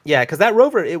look. Yeah, because that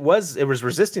Rover it was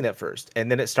resisting at first,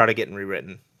 and then it started getting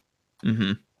rewritten.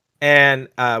 Mm-hmm. And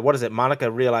what is it?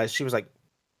 Monica realized, she was like,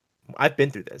 "I've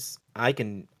been through this. I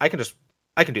can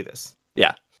do this."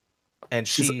 Yeah. And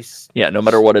she's no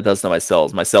matter what it does to my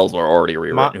cells are already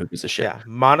rewritten. Who gives a shit? Yeah,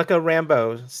 Monica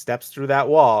Rambeau steps through that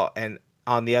wall, and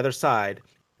on the other side,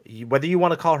 whether you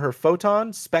want to call her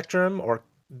Photon, Spectrum, or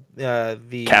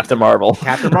the Captain Marvel, new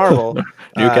Captain Marvel.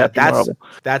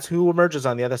 That's who emerges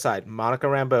on the other side. Monica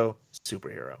Rambeau,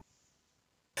 superhero.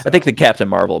 I think the Captain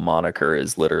Marvel moniker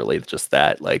is literally just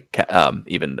that. Like,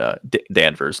 even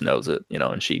Danvers knows it,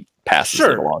 and she passes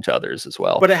it along to others as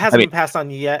well. But it hasn't been passed on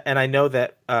yet, and I know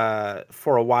that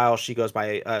for a while she goes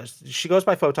by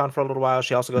Photon for a little while.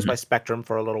 She also goes by Spectrum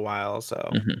for a little while. So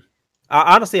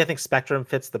honestly, I think Spectrum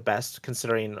fits the best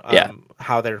considering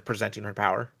how they're presenting her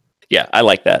power. Yeah, I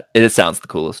like that. It sounds the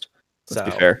coolest. Let's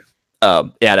be fair.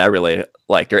 And I really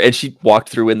liked her. And she walked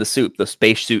through in the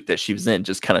space suit that she was in,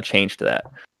 just kind of changed to that.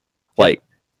 Like,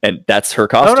 and that's her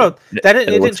costume. No, it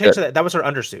didn't change to that. That was her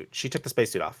undersuit. She took the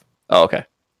spacesuit off. Oh, okay.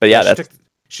 But yeah,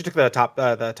 she took the top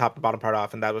and bottom part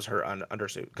off, and that was her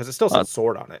undersuit because it still says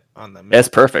sword on it on the. It's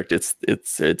perfect. It's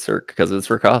her because it's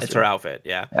her costume. It's her outfit.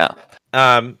 Yeah. Yeah.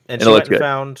 And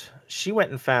she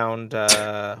went and found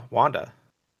Wanda.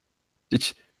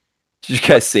 Did you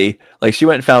guys see? Like, she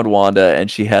went and found Wanda, and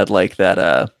she had like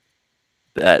that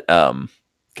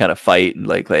kind of fight, and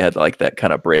like they had like that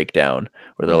kind of breakdown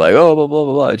where they're like, oh, blah blah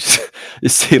blah blah. Just, you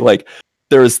see, like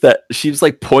there was that she was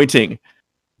like pointing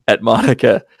at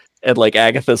Monica, and like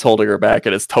Agatha's holding her back,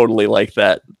 and it's totally like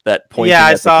that pointing. Yeah,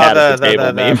 I saw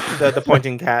the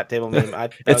pointing cat table meme.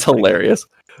 It's hilarious.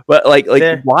 But like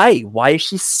why is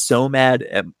she so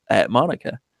mad at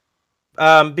Monica?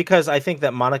 Because I think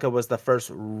that Monica was the first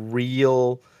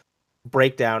real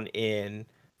breakdown in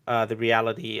the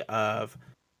reality of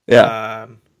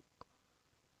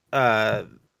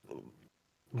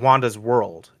Wanda's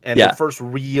world, and the first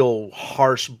real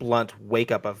harsh, blunt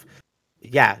wake up of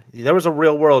there was a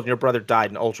real world and your brother died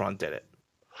and Ultron did it.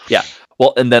 Yeah.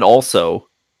 Well, and then also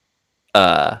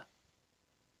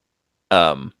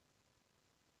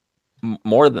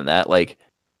more than that, like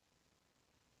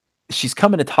she's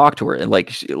coming to talk to her, and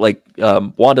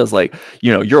Wanda's like,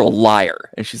 you're a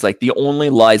liar, and she's like, the only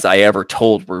lies I ever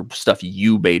told were stuff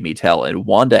you made me tell, and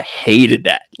Wanda hated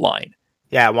that line.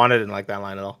 Yeah, Wanda didn't like that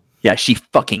line at all. Yeah, she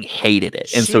fucking hated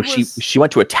it, and she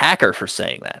went to attack her for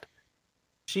saying that.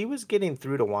 She was getting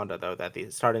through to Wanda though.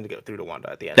 Starting to get through to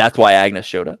Wanda at the end. That's why Agnes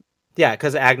showed up. Yeah,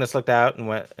 because Agnes looked out and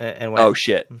went. Oh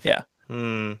shit! Yeah.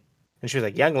 And she was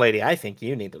like, "Young lady, I think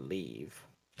you need to leave."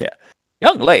 Yeah.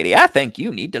 Young lady, I think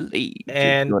you need to leave.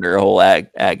 And doing her whole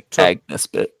Agnes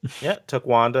bit. Yeah, took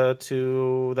Wanda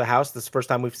to the house. This is the first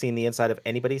time we've seen the inside of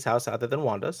anybody's house other than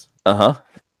Wanda's. It was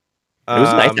a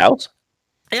nice house.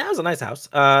 Yeah, it was a nice house.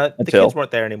 The kids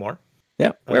weren't there anymore.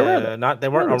 Yeah, where were they? They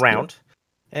weren't around.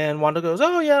 And Wanda goes,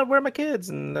 "Oh yeah, where are my kids?"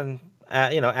 And then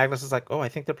Agnes is like, "Oh, I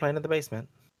think they're playing in the basement."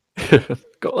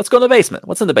 Let's go to the basement.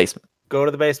 What's in the basement? Go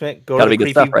to the basement. Go to the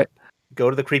creepy stuff, right? Go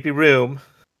to the creepy room.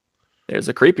 There's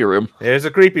a creepy room.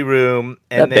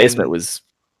 And that basement was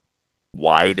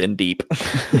wide and deep.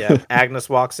 Yeah, Agnes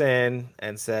walks in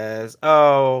and says,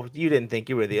 "Oh, you didn't think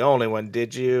you were the only one,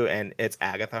 did you?" And it's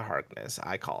Agatha Harkness.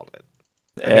 I called it.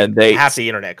 Half the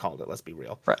internet called it. Let's be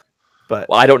real. Right. But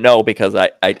I don't know because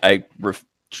I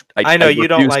know you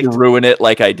don't like to ruin it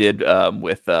like I did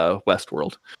with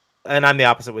Westworld. And I'm the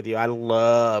opposite with you. I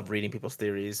love reading people's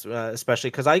theories,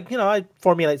 especially because I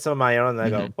formulate some of my own, and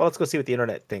I go, well, let's go see what the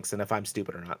internet thinks, and if I'm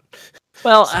stupid or not.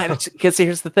 Well, because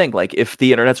here's the thing: like, if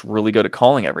the internet's really good at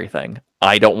calling everything,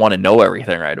 I don't want to know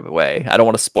everything right away. I don't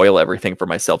want to spoil everything for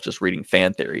myself just reading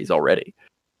fan theories already.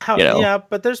 Yeah,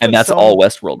 but that's all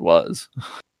Westworld was.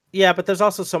 Yeah, but there's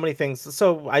also so many things.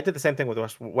 So I did the same thing with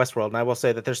Westworld, and I will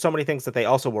say that there's so many things that they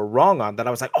also were wrong on that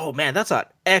I was like, oh man, that's an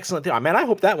excellent thing. Man, I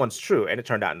hope that one's true, and it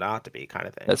turned out not to be, kind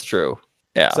of thing. That's true.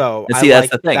 Yeah. So and see, that's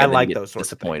the thing. I And then you like get those sorts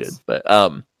disappointed. of things.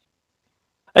 But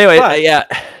anyway, But-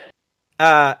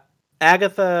 yeah.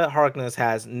 Agatha Harkness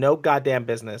has no goddamn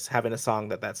business having a song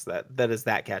that is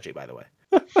that catchy. By the way.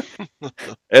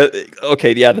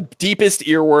 Okay, yeah, the deepest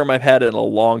earworm I've had in a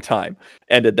long time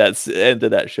ended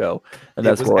that show, and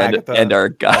that's where we'll end our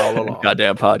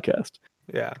goddamn podcast.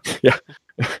 Yeah.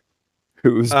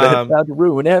 Who's been about to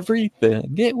ruin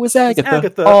everything? It was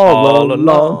Agatha, all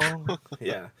along.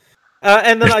 Yeah.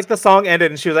 And then like the song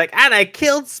ended, and she was like, "And I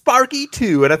killed Sparky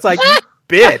too," and it's like,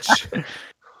 bitch.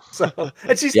 So,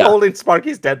 and she's holding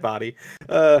Sparky's dead body.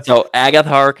 So Agatha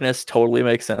Harkness totally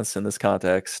makes sense in this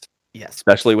context. Yes,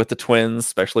 especially with the twins,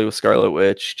 especially with Scarlet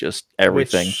Witch, just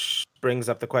everything. Which brings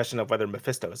up the question of whether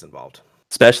Mephisto is involved.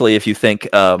 Especially if you think,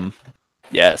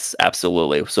 yes,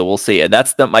 absolutely. So we'll see, and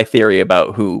that's my theory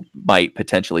about who might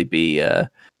potentially be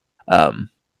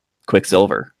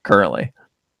Quicksilver currently.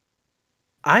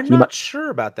 I'm not sure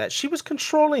about that. She was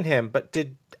controlling him, but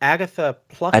did Agatha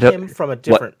pluck him from a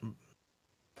different?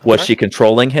 Was she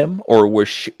controlling him, or was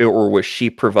she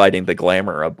providing the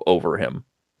glamour over him,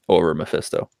 over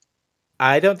Mephisto?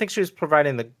 I don't think she was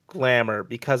providing the glamour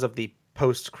because of the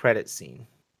post-credit scene,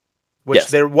 which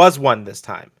there was one this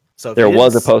time. So there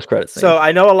was a post-credit scene. So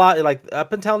I know a lot. Like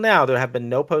up until now, there have been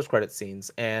no post-credit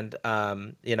scenes, and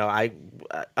I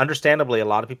understandably a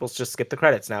lot of people just skip the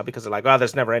credits now because they're like, "Oh,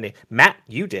 there's never any." Matt,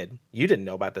 you didn't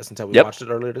know about this until we watched it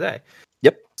earlier today.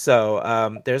 Yep.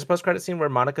 So there's a post-credit scene where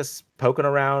Monica's poking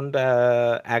around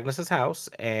Agnes's house,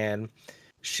 and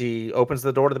she opens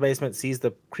the door to the basement, sees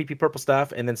the creepy purple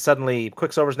stuff, and then suddenly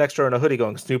Quicksilver's next to her in a hoodie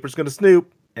going, "Snooper's gonna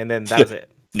snoop," and then that was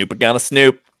it. Snooper gonna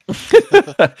snoop.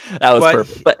 That was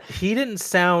perfect. But he didn't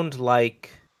sound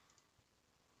like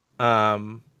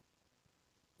one,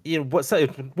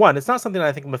 it's not something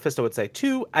I think Mephisto would say.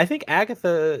 Two, I think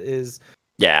Agatha is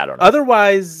I don't know.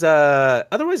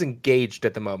 Otherwise engaged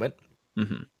at the moment.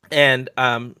 Mm-hmm. And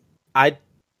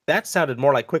that sounded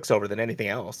more like Quicksilver than anything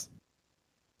else.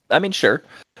 I mean, sure.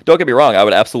 Don't get me wrong. I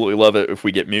would absolutely love it if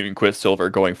we get Mutant Quicksilver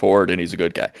going forward, and he's a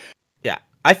good guy. Yeah,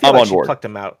 I feel like she plucked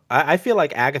him out. I feel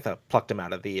like Agatha plucked him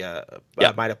out of the.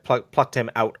 Might have plucked him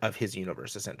out of his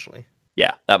universe, essentially.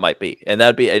 Yeah, that might be, and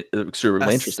that'd be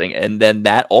extremely interesting. And then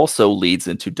that also leads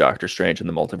into Doctor Strange and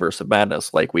the Multiverse of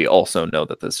Madness, like we also know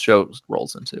that this show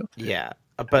rolls into. Yeah,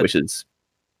 but which is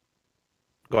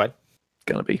go ahead.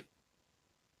 Gonna be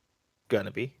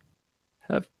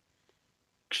have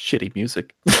shitty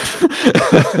music. Yeah,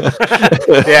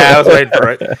 I was waiting for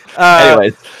it.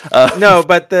 Anyways, no,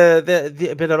 but but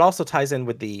it also ties in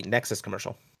with the Nexus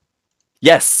commercial.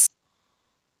 Yes.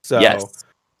 So yes.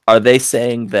 Are they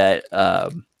saying that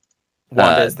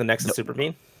Wanda is the Nexus super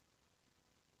being?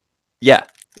 Yeah,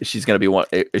 she's gonna be one.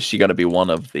 Is she gonna be one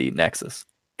of the Nexus?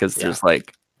 Because there's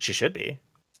like she should be.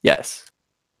 Yes.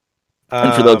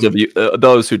 And for those of you,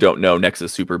 those who don't know,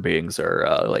 Nexus super beings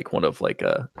are like one of like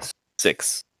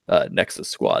 6 Nexus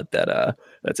squad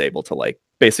that's able to like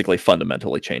basically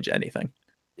fundamentally change anything.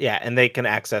 Yeah, and they can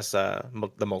access the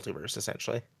multiverse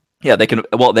essentially. Yeah, they can.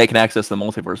 Well, they can access the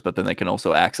multiverse, but then they can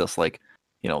also access like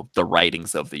the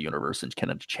writings of the universe and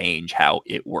kind of change how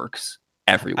it works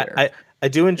everywhere. I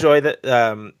do enjoy that.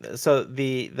 So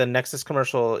the Nexus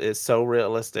commercial is so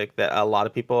realistic that a lot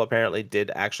of people apparently did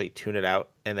actually tune it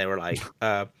out, and they were like,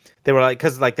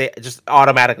 because like they just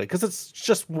automatically, because it's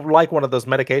just like one of those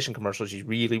medication commercials you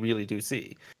really, really do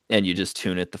see. And you just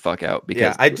tune it the fuck out.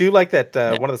 Because I do like that.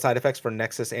 One of the side effects for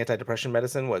Nexus antidepressant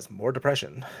medicine was more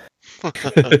depression.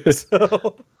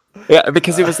 So. Yeah,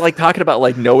 because it was like talking about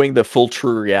like knowing the full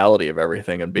true reality of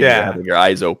everything and having your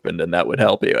eyes opened, and that would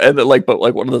help you. And then, but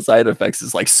one of the side effects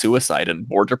is like suicide and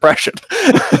more depression.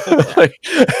 like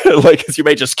because you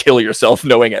may just kill yourself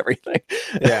knowing everything.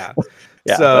 Yeah.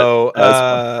 So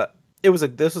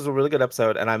this was a really good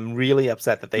episode, and I'm really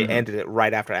upset that they ended it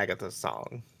right after Agatha's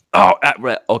song. Oh,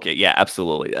 okay, yeah,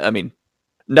 absolutely. I mean,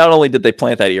 not only did they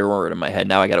plant that earworm in my head,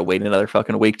 now I got to wait another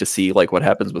fucking week to see like what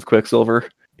happens with Quicksilver.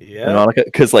 Yeah, Monica,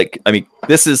 because like I mean,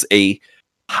 this is a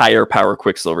higher power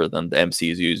Quicksilver than the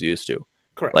MCU is used to.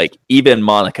 Correct. Like even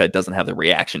Monica doesn't have the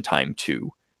reaction time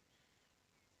to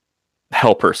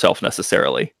help herself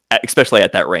necessarily, especially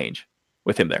at that range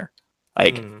with him there.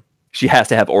 Like she has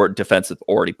to have defensive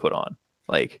already put on.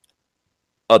 Like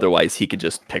otherwise, he could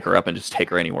just pick her up and just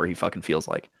take her anywhere he fucking feels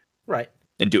like. Right.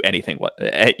 And do anything.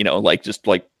 Like just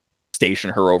like station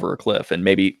her over a cliff, and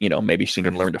maybe she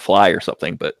can learn to fly or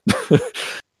something. But.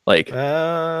 Like,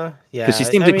 yeah, because she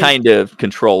seemed to kind of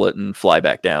control it and fly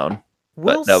back down.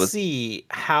 We'll that was see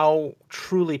how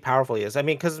truly powerful he is. I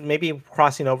mean, because maybe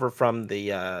crossing over from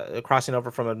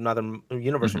another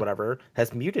universe or Mhm. whatever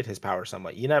has muted his power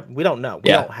somewhat. We don't know. We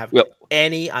yeah. don't have Well,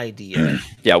 any idea,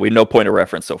 yeah, we no point of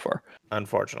reference so far.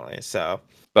 unfortunately. So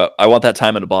But I want that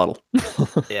time in a bottle.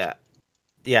 yeah,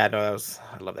 yeah. No,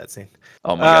 I love that scene.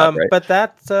 Oh my god, right? But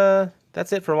that's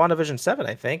it for WandaVision 7,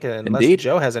 I think. Unless Indeed.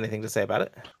 Joe has anything to say about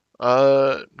it.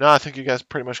 No, I think you guys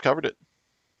pretty much covered it.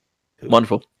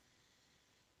 Wonderful.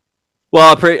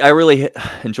 Well, I really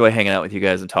enjoy hanging out with you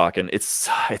guys and talking.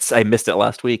 I missed it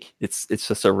last week. It's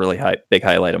just a really big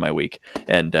highlight of my week.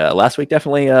 And last week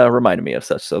definitely reminded me of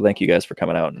such. So thank you guys for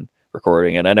coming out and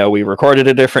recording. And I know we recorded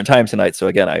at a different time tonight. So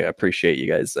again, I appreciate you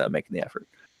guys making the effort.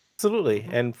 Absolutely.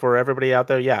 And for everybody out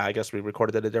there, yeah, I guess we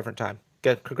recorded at a different time.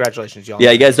 Congratulations, y'all.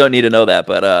 Yeah, you guys don't need to know that,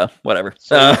 but whatever.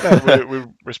 So we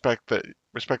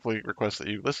respectfully request that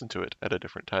you listen to it at a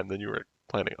different time than you were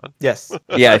planning on. Yes.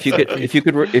 Yeah, if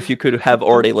you could have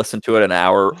already listened to it an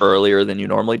hour earlier than you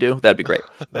normally do, that'd be great.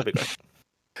 That'd be great.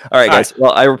 All right, guys.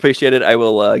 Well, I appreciate it. I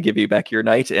will give you back your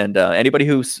night, and anybody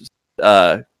who's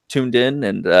tuned in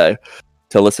and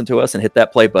to listen to us and hit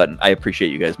that play button, I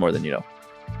appreciate you guys more than you know.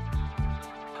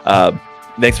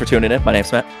 Thanks for tuning in. My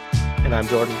name's Matt. And I'm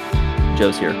Jordan.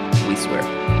 Joe's here. We swear.